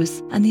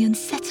prose and the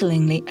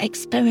unsettlingly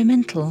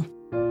experimental,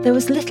 there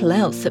was little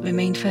else that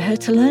remained for her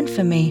to learn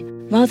from me,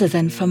 rather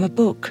than from a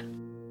book.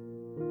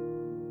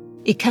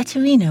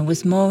 Ekaterina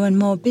was more and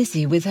more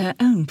busy with her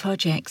own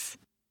projects,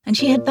 and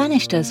she had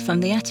banished us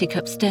from the attic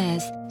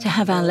upstairs to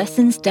have our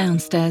lessons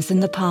downstairs in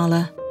the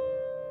parlour.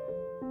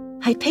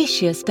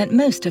 Hypatia spent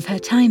most of her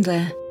time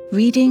there,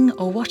 reading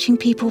or watching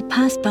people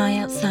pass by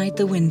outside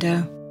the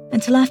window,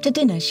 until after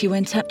dinner she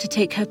went up to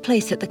take her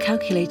place at the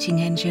calculating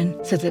engine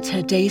so that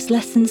her day's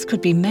lessons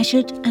could be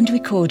measured and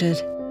recorded.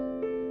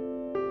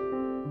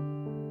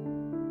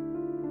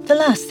 The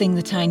last thing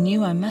that I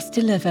knew I must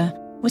deliver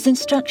was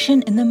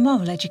instruction in the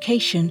moral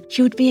education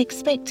she would be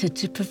expected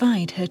to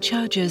provide her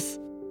charges.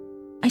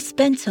 I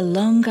spent a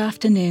long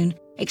afternoon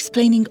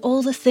explaining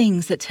all the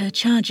things that her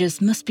charges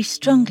must be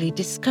strongly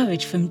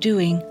discouraged from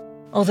doing,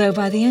 although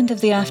by the end of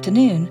the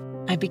afternoon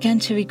I began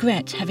to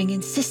regret having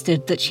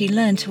insisted that she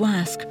learn to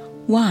ask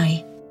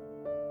why.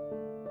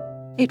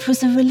 It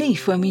was a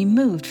relief when we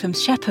moved from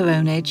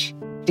chaperonage,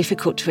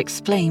 difficult to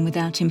explain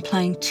without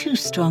implying too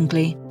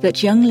strongly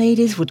that young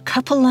ladies would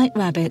couple like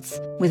rabbits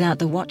without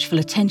the watchful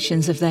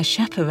attentions of their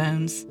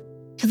chaperones,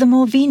 to the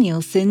more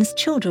venial sins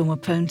children were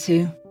prone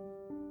to.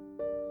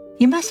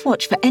 "You must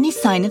watch for any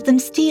sign of them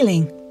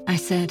stealing," I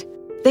said.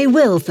 "They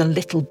will, the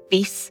little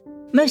beasts,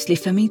 mostly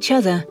from each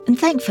other, and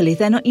thankfully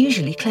they're not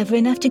usually clever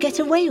enough to get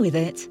away with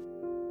it.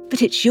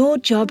 But it's your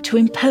job to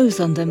impose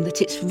on them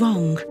that it's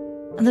wrong,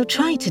 and they'll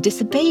try to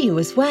disobey you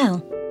as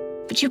well.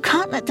 But you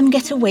can't let them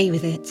get away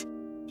with it.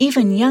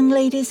 Even young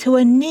ladies who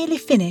are nearly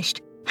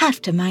finished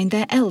have to mind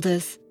their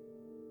elders."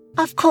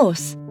 "Of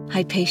course,"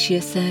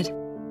 Hypatia said.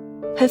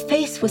 Her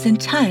face was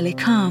entirely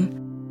calm,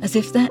 as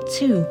if that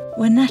too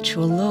were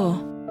natural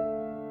law.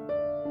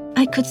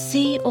 I could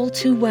see all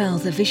too well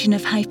the vision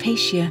of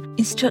Hypatia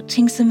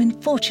instructing some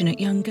unfortunate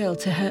young girl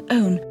to her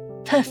own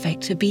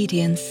perfect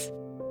obedience.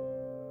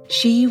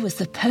 She was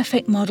the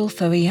perfect model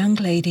for a young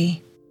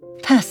lady,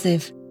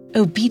 passive,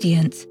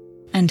 obedient,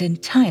 and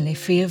entirely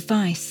free of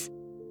vice.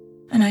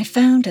 And I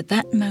found at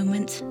that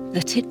moment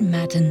that it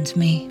maddened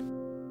me.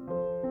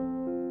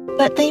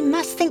 "But they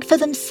must think for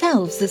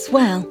themselves as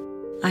well,"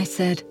 I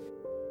said.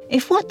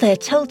 "If what they're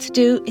told to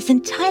do is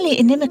entirely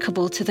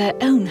inimical to their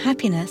own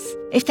happiness,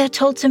 if they're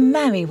told to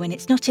marry when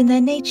it's not in their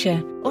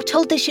nature, or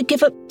told they should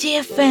give up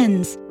dear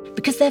friends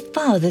because their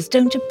fathers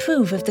don't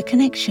approve of the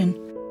connection,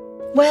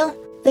 well,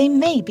 they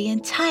may be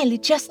entirely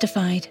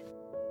justified."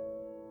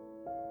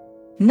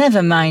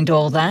 "Never mind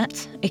all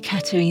that,"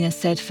 Ekaterina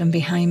said from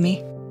behind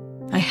me.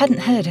 I hadn't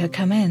heard her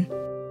come in.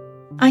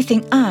 "I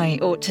think I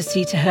ought to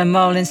see to her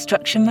moral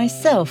instruction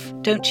myself,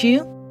 don't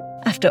you?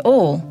 After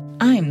all,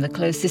 I'm the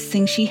closest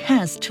thing she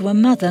has to a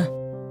mother."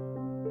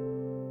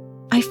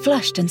 I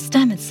flushed and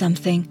stammered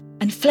something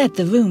and fled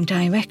the room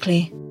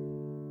directly.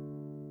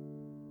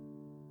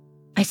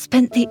 I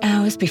spent the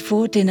hours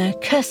before dinner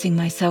cursing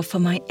myself for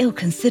my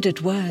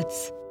ill-considered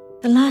words.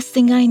 The last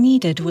thing I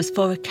needed was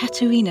for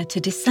Ekaterina to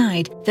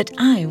decide that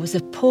I was a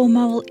poor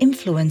moral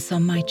influence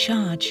on my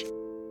charge.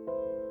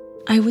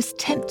 I was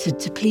tempted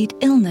to plead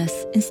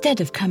illness instead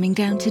of coming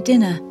down to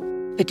dinner,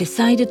 but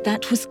decided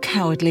that was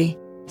cowardly,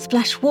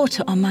 splashed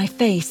water on my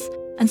face,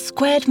 and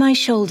squared my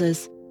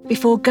shoulders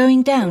before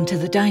going down to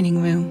the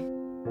dining room.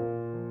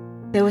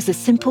 There was a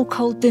simple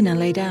cold dinner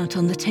laid out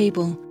on the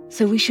table,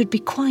 so we should be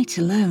quite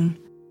alone,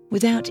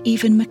 without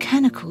even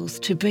mechanicals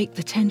to break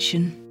the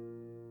tension.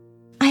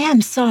 "I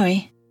am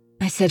sorry,"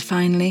 I said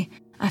finally,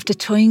 after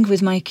toying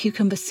with my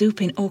cucumber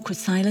soup in awkward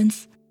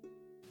silence.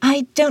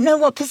 "I don't know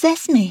what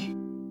possessed me."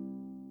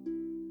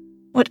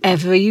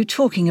 "Whatever are you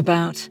talking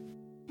about?"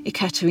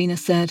 Ekaterina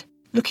said,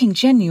 looking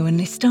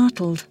genuinely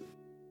startled.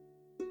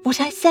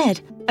 "What I said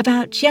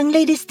about young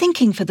ladies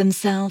thinking for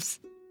themselves."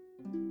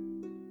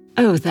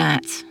 "Oh,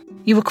 that.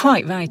 You were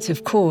quite right,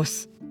 of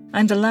course.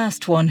 I'm the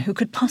last one who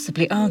could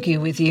possibly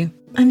argue with you.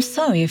 I'm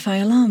sorry if I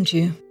alarmed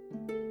you."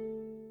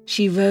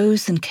 She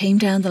rose and came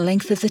down the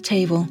length of the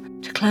table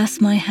to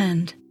clasp my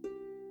hand.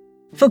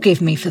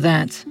 "Forgive me for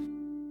that."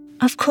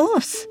 "Of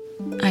course,"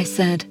 I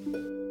said.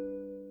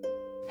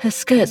 Her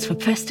skirts were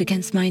pressed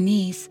against my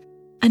knees,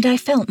 and I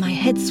felt my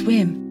head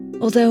swim,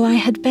 although I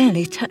had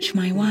barely touched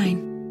my wine.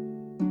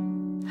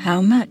 "How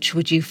much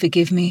would you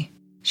forgive me?"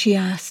 she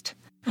asked,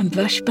 and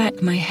brushed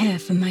back my hair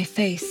from my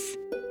face.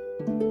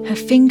 Her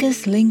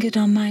fingers lingered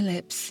on my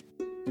lips,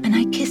 and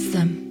I kissed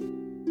them.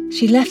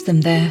 She left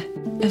them there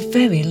a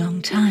very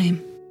long time.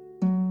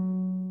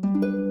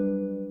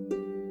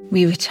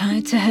 We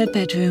retired to her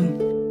bedroom,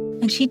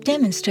 and she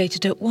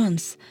demonstrated at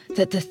once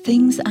that the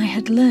things I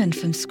had learned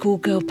from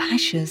schoolgirl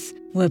pashas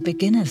were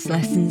beginner's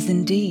lessons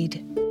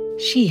indeed.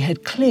 She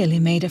had clearly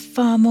made a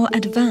far more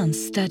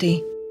advanced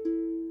study.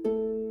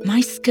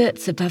 My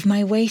skirts above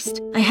my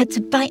waist, I had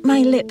to bite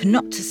my lip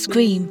not to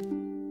scream,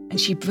 and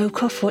she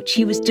broke off what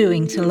she was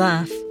doing to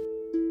laugh.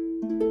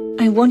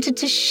 I wanted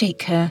to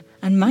shake her,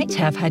 and might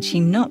have had she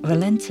not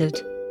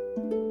relented.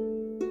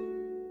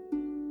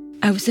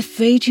 "I was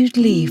afraid you'd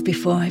leave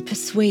before I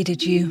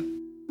persuaded you,"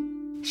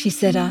 she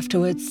said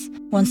afterwards,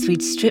 once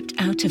we'd stripped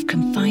out of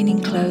confining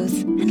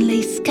clothes and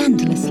lay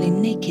scandalously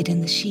naked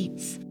in the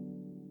sheets.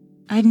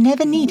 I've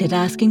never needed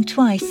asking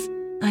twice,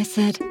 I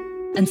said,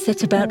 and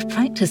set about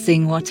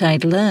practicing what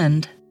I'd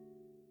learned.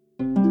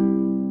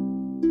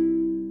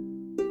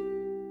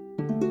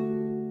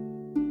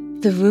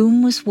 The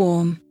room was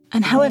warm,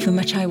 and however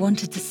much I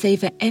wanted to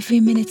savour every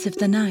minute of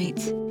the night,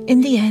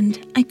 in the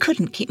end I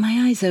couldn't keep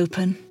my eyes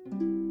open.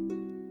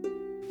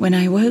 When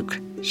I woke,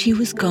 she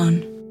was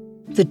gone,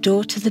 the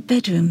door to the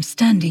bedroom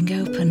standing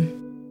open.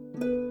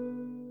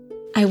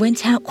 I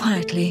went out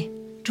quietly,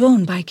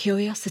 drawn by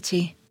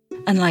curiosity,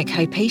 and like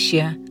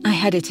Hypatia, I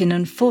had it in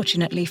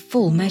unfortunately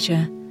full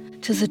measure,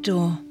 to the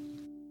door.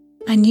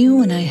 I knew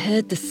when I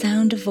heard the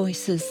sound of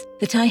voices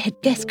that I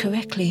had guessed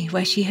correctly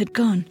where she had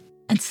gone,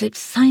 and slipped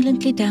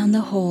silently down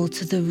the hall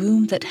to the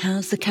room that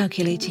housed the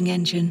calculating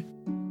engine.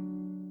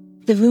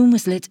 The room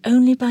was lit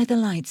only by the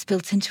lights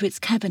built into its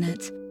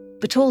cabinet,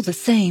 but all the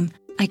same,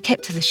 I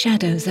kept to the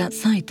shadows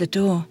outside the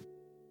door.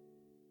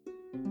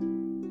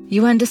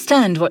 "You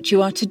understand what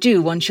you are to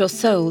do once you're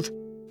sold?"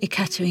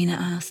 Ekaterina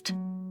asked.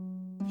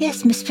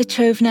 "Yes, Miss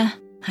Petrovna,"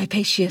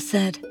 Hypatia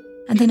said,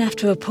 and then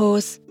after a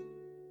pause,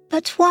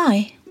 "But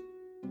why?"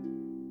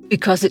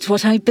 "Because it's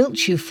what I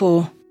built you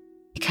for,"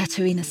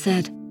 Ekaterina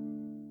said.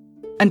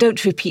 "And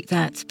don't repeat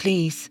that,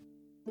 please.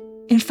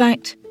 In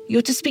fact,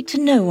 you're to speak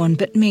to no one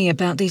but me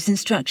about these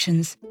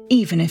instructions,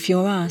 even if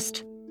you're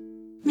asked."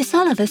 "Miss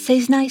Oliver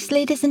says nice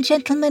ladies and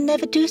gentlemen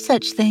never do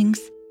such things,"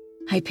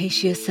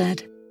 Hypatia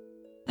said.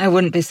 "I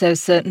wouldn't be so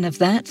certain of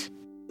that.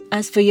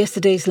 As for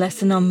yesterday's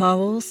lesson on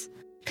morals,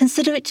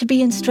 consider it to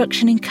be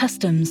instruction in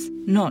customs,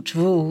 not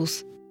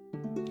rules.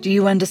 Do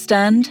you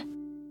understand?"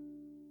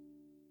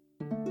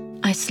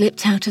 I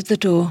slipped out of the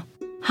door,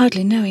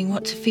 hardly knowing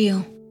what to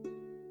feel.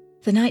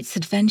 The night's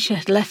adventure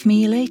had left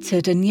me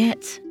elated, and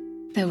yet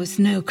there was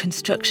no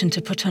construction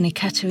to put on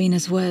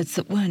Ekaterina's words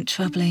that weren't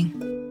troubling.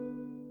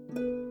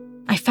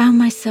 I found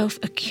myself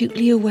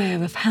acutely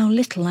aware of how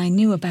little I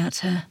knew about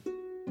her.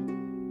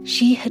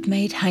 She had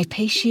made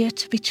Hypatia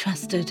to be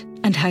trusted,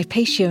 and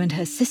Hypatia and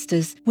her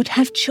sisters would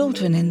have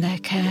children in their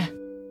care.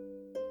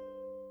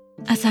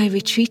 As I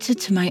retreated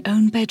to my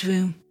own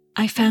bedroom,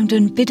 I found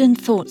unbidden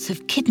thoughts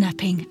of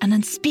kidnapping and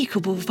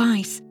unspeakable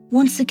vice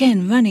once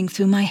again running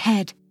through my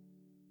head,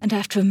 and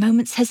after a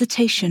moment's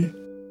hesitation,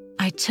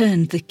 I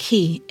turned the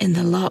key in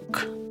the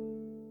lock.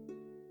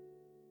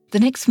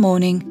 The next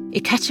morning,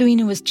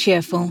 Ekaterina was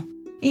cheerful,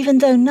 even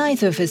though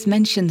neither of us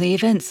mentioned the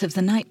events of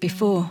the night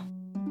before.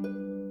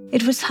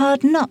 It was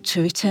hard not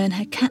to return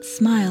her cat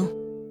smile,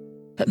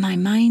 but my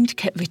mind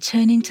kept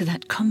returning to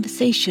that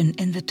conversation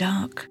in the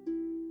dark.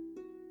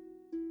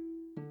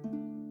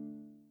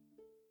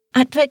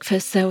 At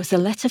breakfast, there was a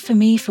letter for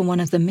me from one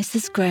of the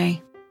Mrs.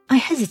 Gray. I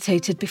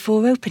hesitated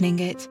before opening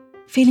it,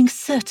 feeling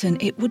certain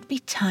it would be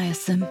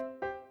tiresome.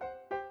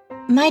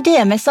 "My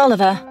dear Miss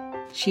Oliver,"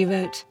 she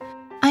wrote,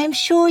 "I am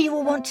sure you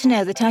will want to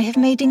know that I have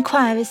made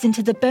inquiries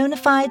into the bona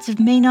fides of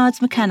Maynard's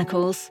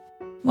Mechanicals.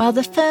 While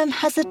the firm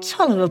has a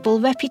tolerable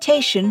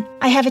reputation,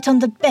 I have it on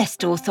the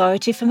best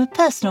authority from a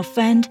personal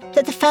friend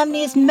that the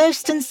family is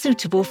most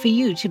unsuitable for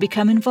you to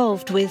become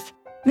involved with.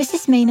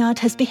 Mrs. Maynard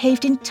has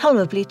behaved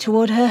intolerably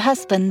toward her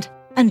husband,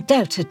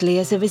 undoubtedly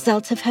as a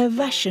result of her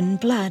Russian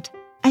blood,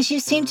 as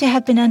you seem to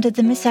have been under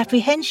the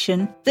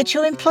misapprehension that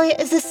your employer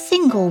is a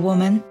single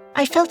woman.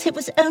 I felt it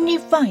was only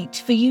right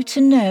for you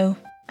to know.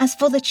 As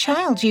for the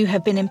child you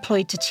have been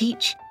employed to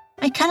teach,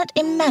 I cannot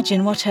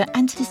imagine what her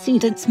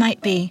antecedents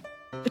might be,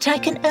 but I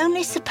can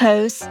only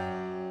suppose—"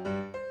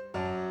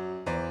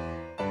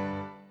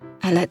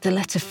 I let the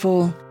letter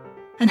fall,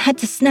 and had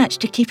to snatch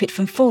to keep it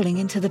from falling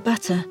into the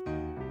butter.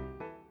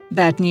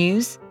 "Bad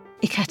news?"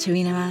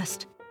 Ekaterina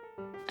asked.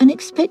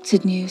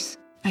 "Unexpected news,"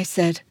 I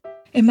said,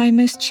 in my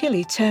most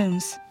chilly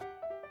tones.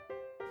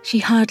 She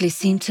hardly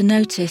seemed to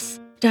notice,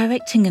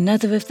 directing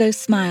another of those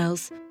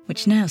smiles,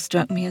 which now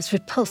struck me as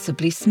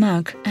repulsively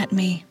smug, at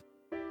me.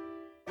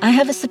 "I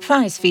have a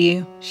surprise for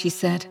you," she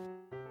said.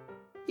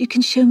 "You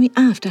can show me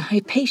after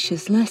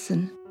Hypatia's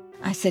lesson,"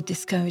 I said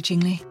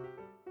discouragingly.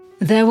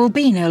 "There will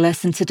be no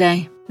lesson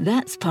today.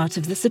 That's part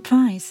of the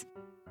surprise."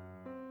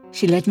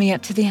 She led me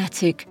up to the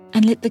attic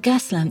and lit the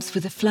gas lamps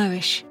with a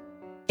flourish.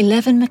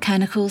 11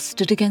 mechanicals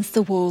stood against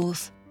the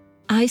walls,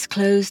 eyes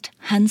closed,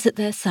 hands at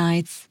their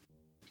sides.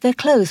 Their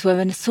clothes were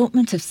an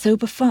assortment of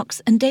sober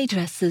frocks and day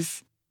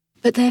dresses,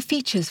 but their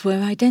features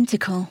were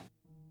identical.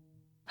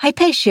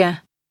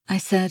 "Hypatia," I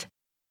said,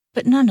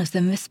 but none of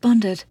them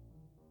responded.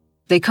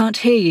 "They can't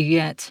hear you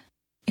yet,"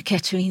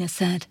 Ekaterina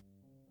said,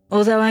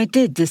 although I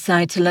did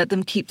decide to let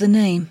them keep the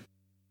name.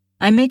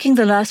 "I'm making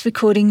the last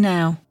recording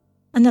now,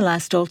 and the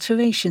last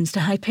alterations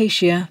to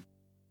Hypatia."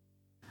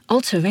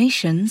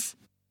 "Alterations?"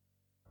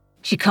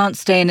 "She can't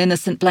stay an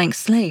innocent blank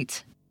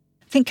slate.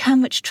 Think how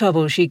much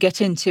trouble she'd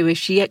get into if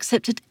she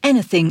accepted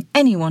anything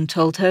anyone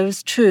told her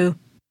as true.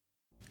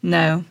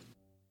 No.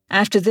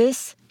 After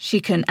this, she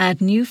can add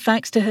new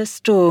facts to her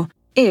store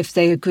if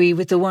they agree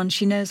with the ones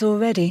she knows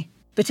already,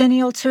 but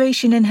any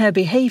alteration in her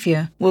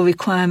behaviour will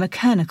require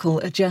mechanical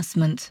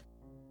adjustment."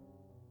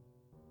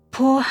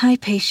 "Poor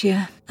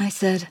Hypatia," I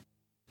said.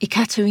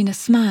 Ekaterina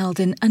smiled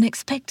in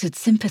unexpected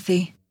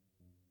sympathy.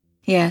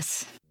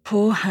 "Yes,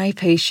 Poor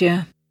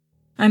Hypatia.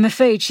 I'm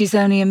afraid she's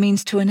only a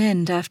means to an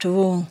end after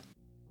all.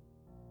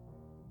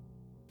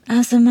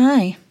 As am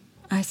I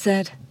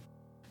said,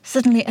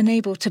 suddenly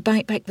unable to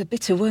bite back the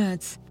bitter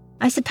words.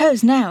 I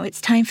suppose now it's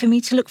time for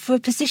me to look for a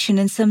position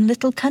in some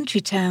little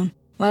country town,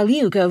 while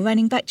you go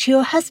running back to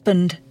your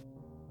husband.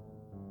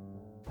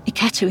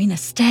 Ekaterina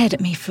stared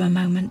at me for a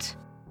moment.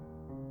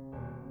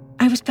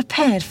 I was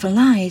prepared for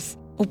lies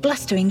or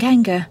blustering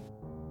anger.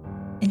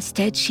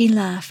 Instead, she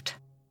laughed,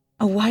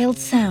 a wild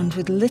sound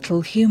with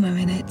little humour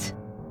in it.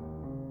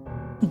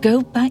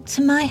 Go back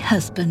to my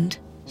husband,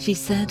 she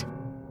said.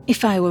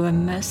 If I were a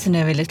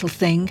mercenary little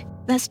thing,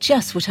 that's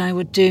just what I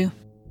would do.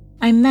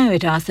 I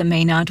married Arthur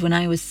Maynard when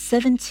I was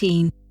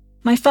 17.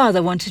 My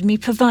father wanted me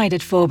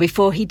provided for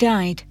before he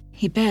died.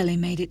 He barely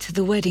made it to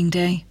the wedding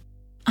day.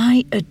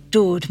 I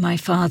adored my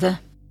father.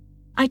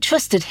 I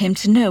trusted him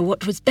to know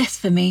what was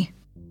best for me.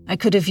 I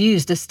could have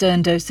used a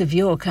stern dose of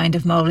your kind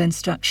of moral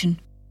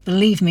instruction,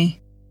 believe me.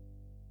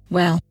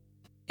 Well,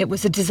 it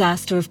was a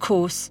disaster, of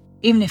course,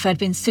 even if I'd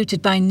been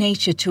suited by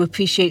nature to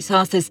appreciate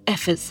Arthur's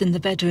efforts in the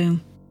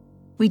bedroom.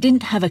 We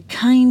didn't have a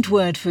kind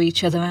word for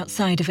each other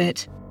outside of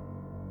it.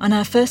 On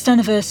our first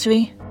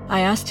anniversary, I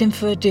asked him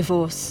for a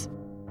divorce.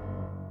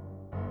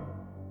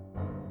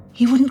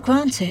 He wouldn't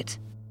grant it.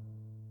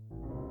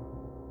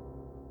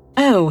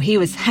 Oh, he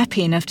was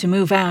happy enough to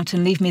move out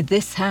and leave me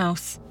this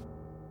house.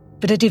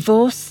 But a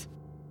divorce?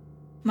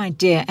 My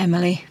dear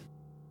Emily,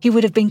 he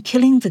would have been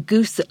killing the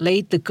goose that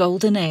laid the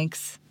golden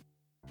eggs.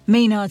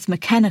 Maynard's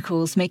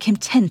mechanicals make him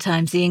 10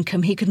 times the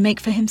income he could make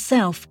for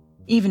himself,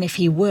 even if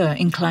he were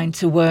inclined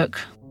to work.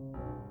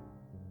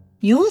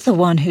 You're the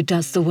one who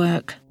does the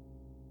work.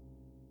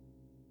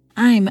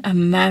 I'm a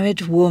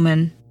married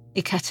woman,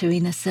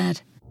 Ekaterina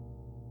said.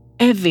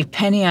 Every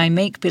penny I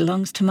make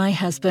belongs to my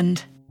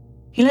husband.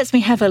 He lets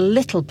me have a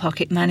little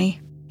pocket money.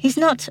 He's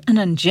not an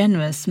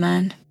ungenerous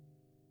man.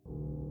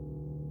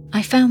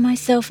 I found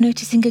myself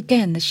noticing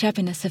again the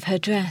shabbiness of her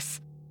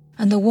dress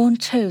and the worn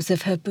toes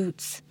of her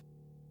boots.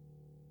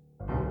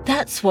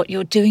 That's what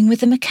you're doing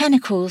with the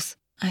mechanicals,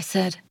 I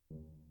said.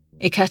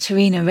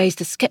 Ekaterina raised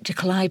a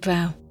sceptical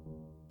eyebrow,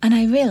 and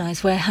I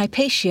realized where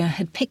Hypatia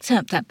had picked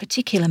up that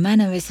particular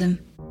mannerism.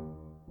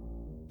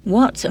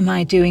 What am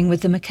I doing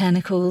with the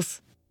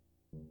mechanicals?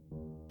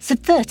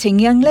 Subverting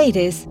young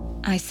ladies,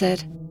 I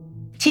said.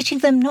 Teaching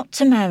them not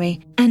to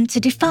marry and to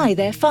defy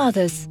their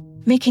fathers,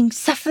 making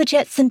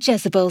suffragettes and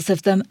Jezebels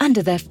of them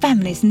under their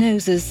families'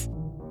 noses.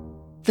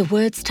 The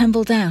words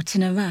tumbled out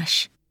in a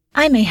rush.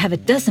 I may have a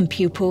dozen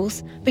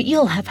pupils, but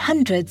you'll have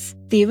hundreds.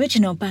 The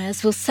original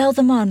buyers will sell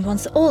them on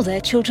once all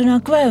their children are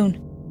grown.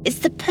 It's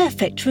the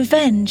perfect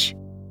revenge.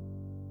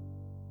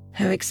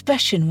 Her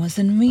expression was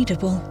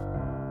unreadable.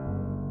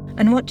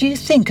 And what do you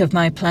think of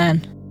my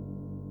plan?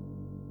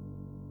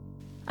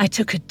 I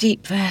took a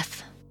deep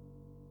breath.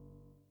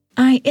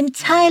 I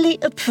entirely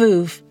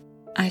approve,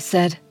 I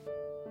said.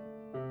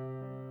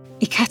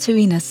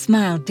 Ekaterina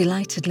smiled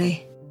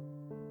delightedly.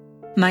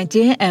 My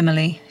dear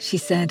Emily, she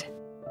said,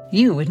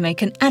 you would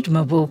make an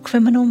admirable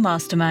criminal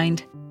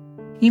mastermind.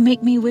 You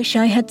make me wish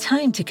I had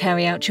time to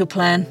carry out your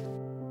plan.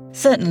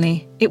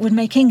 Certainly, it would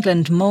make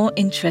England more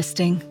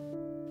interesting.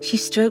 She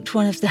stroked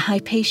one of the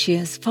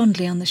Hypatias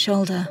fondly on the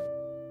shoulder.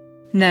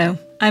 No,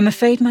 I'm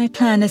afraid my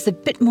plan is a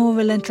bit more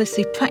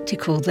relentlessly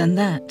practical than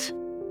that.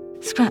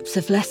 Scraps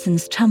of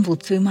lessons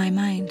tumbled through my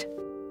mind.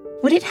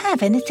 Would it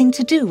have anything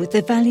to do with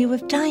the value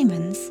of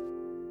diamonds?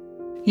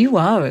 You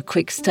are a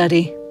quick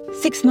study.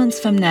 6 months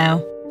from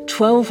now,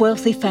 12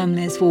 wealthy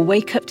families will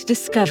wake up to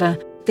discover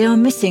they are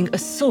missing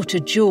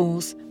assorted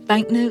jewels,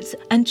 banknotes,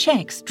 and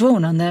cheques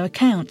drawn on their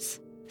accounts.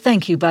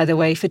 Thank you, by the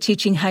way, for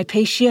teaching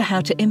Hypatia how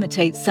to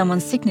imitate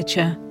someone's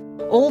signature.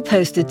 All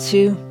posted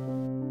to...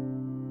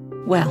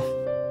 Well,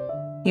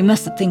 you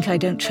mustn't think I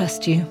don't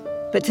trust you,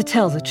 but to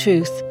tell the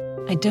truth,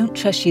 I don't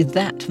trust you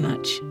that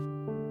much.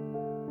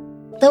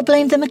 They'll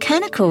blame the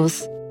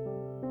mechanicals.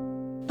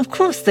 Of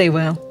course they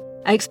will.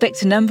 I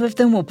expect a number of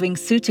them will bring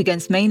suit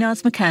against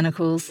Maynard's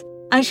mechanicals.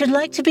 I should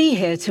like to be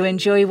here to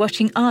enjoy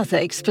watching Arthur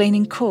explain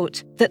in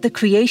court that the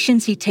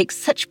creations he takes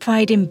such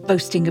pride in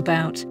boasting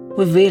about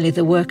were really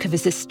the work of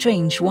his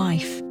estranged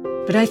wife.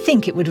 But I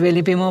think it would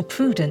really be more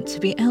prudent to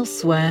be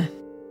elsewhere.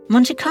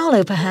 Monte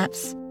Carlo,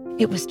 perhaps.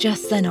 It was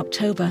just then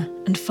October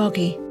and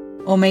foggy.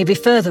 Or maybe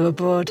further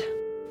abroad.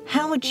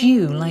 How would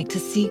you like to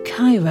see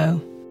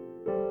Cairo?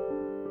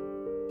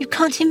 You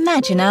can't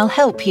imagine I'll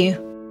help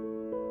you.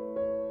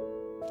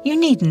 You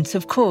needn't,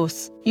 of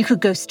course. You could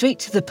go straight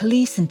to the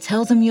police and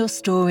tell them your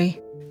story.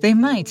 They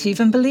might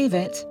even believe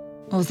it,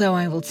 although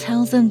I will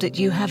tell them that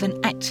you have an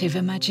active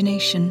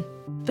imagination.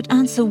 But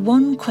answer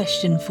one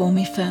question for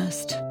me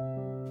first.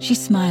 She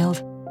smiled,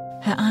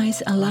 her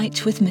eyes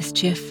alight with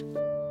mischief.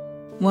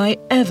 Why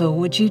ever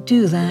would you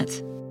do that?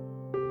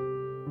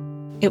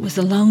 It was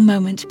a long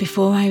moment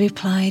before I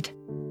replied.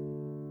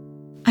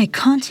 I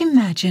can't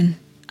imagine,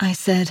 I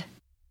said.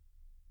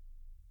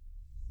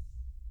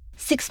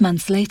 6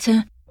 months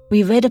later,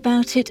 we read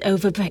about it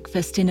over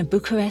breakfast in a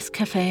Bucharest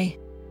cafe.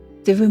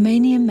 The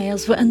Romanian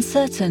mails were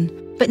uncertain,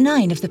 but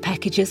 9 of the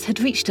packages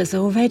had reached us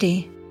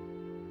already.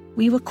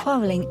 We were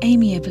quarrelling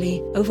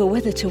amiably over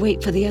whether to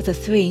wait for the other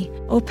 3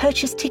 or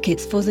purchase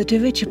tickets for the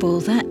dirigible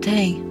that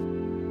day.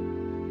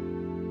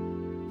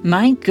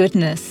 "My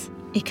goodness,"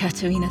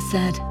 Ekaterina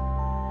said.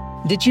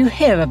 "Did you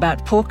hear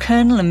about poor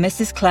Colonel and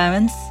Mrs.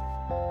 Clarence?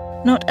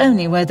 Not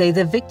only were they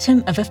the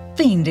victim of a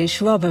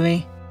fiendish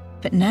robbery,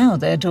 but now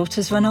their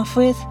daughter's run off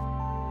with...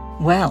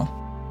 Well,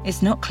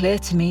 it's not clear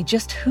to me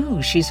just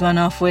who she's run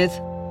off with."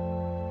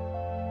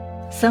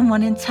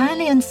 "Someone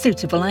entirely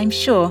unsuitable, I'm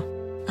sure,"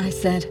 I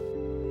said.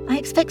 "I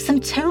expect some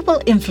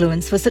terrible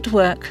influence was at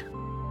work."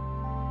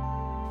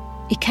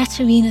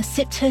 Ekaterina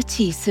sipped her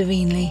tea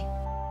serenely.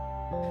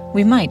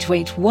 "We might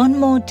wait one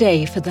more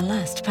day for the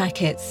last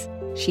packets,"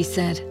 she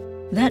said.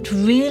 "That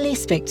really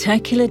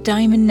spectacular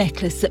diamond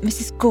necklace that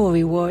Mrs.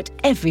 Gorey wore at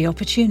every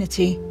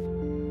opportunity."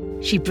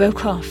 She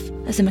broke off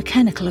as a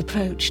mechanical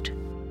approached.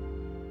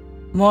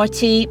 "More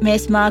tea,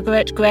 Miss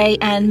Margaret Gray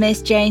and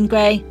Miss Jane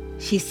Gray,"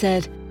 she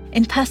said,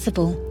 in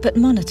passable but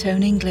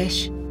monotone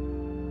English.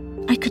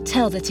 I could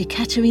tell that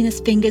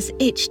Ekaterina's fingers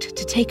itched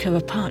to take her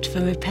apart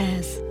for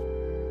repairs.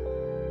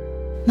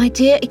 "My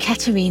dear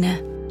Ekaterina,"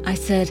 I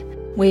said,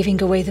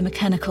 waving away the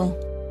mechanical,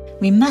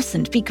 "we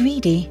mustn't be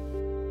greedy.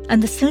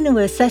 And the sooner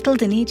we're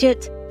settled in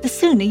Egypt, the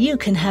sooner you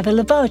can have a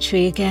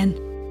laboratory again."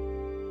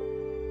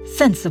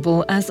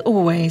 "Sensible as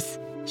always,"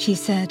 she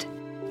said,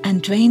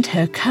 and drained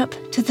her cup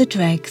to the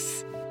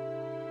dregs.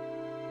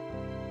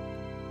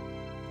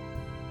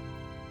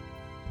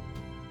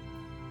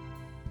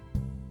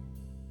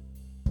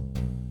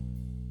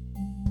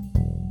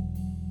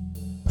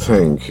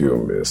 Thank you,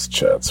 Miss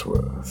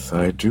Chatsworth.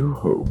 I do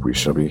hope we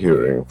shall be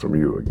hearing from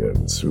you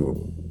again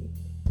soon.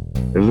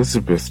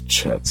 Elizabeth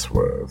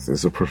Chatsworth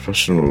is a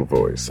professional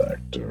voice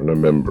actor and a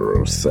member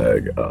of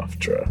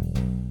SAG-AFTRA.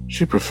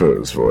 She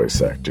prefers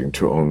voice acting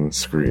to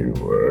on-screen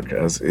work,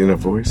 as in a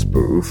voice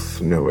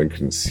booth, no one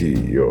can see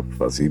your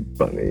fuzzy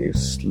bunny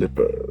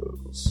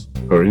slippers.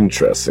 Her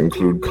interests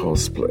include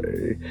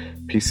cosplay,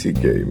 PC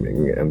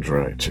gaming, and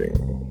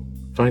writing.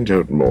 Find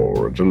out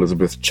more at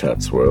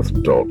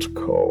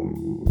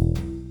elizabethchatsworth.com.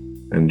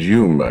 And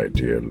you, my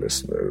dear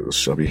listeners,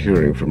 shall be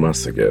hearing from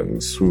us again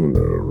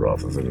sooner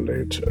rather than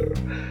later.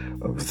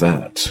 Of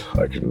that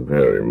I can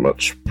very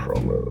much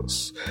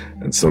promise,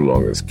 and so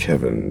long as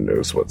Kevin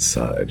knows what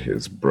side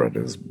his bread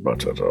is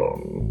buttered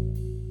on.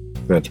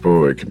 That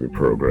boy can be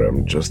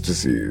programmed just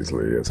as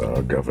easily as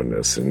our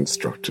governess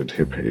instructed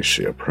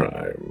Hypatia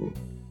Prime,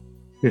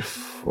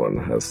 if one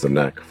has the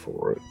knack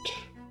for it,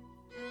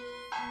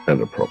 and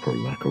a proper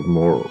lack of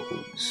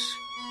morals.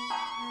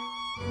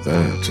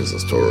 That is a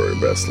story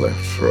best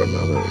left for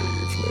another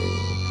evening.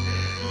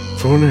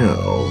 For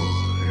now,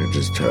 it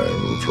is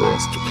time for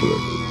us to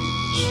close.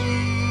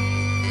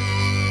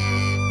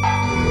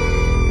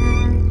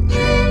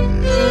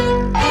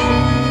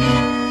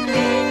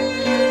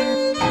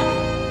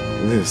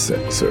 This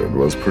episode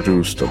was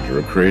produced under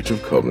a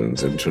Creative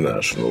Commons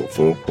International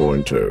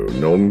 4.0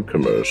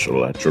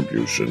 non-commercial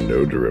attribution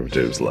no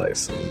derivatives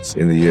license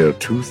in the year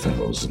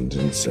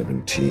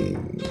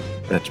 2017.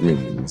 That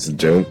means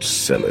don't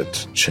sell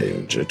it,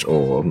 change it,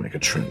 or make a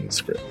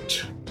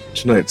transcript.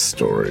 Tonight's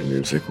story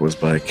music was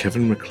by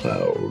Kevin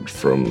MacLeod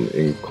from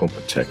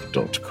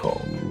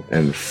Incompetech.com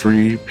and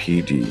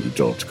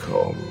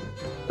FreePD.com.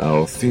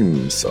 Our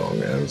theme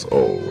song, as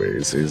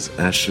always, is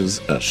Ashes,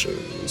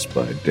 Ashes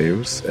by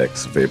Deus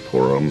Ex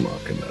Vaporum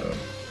Machina.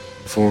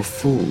 For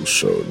full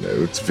show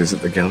notes,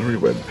 visit the gallery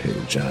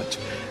webpage at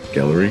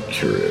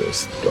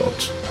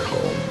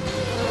gallerycurious.com.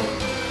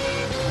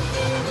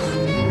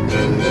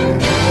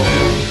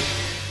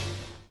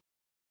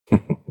 A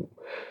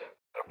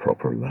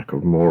proper lack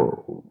of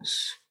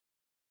morals.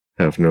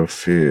 Have no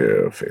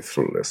fear,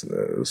 faithful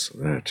listeners.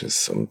 That is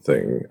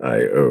something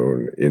I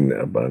own in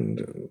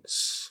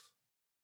abundance.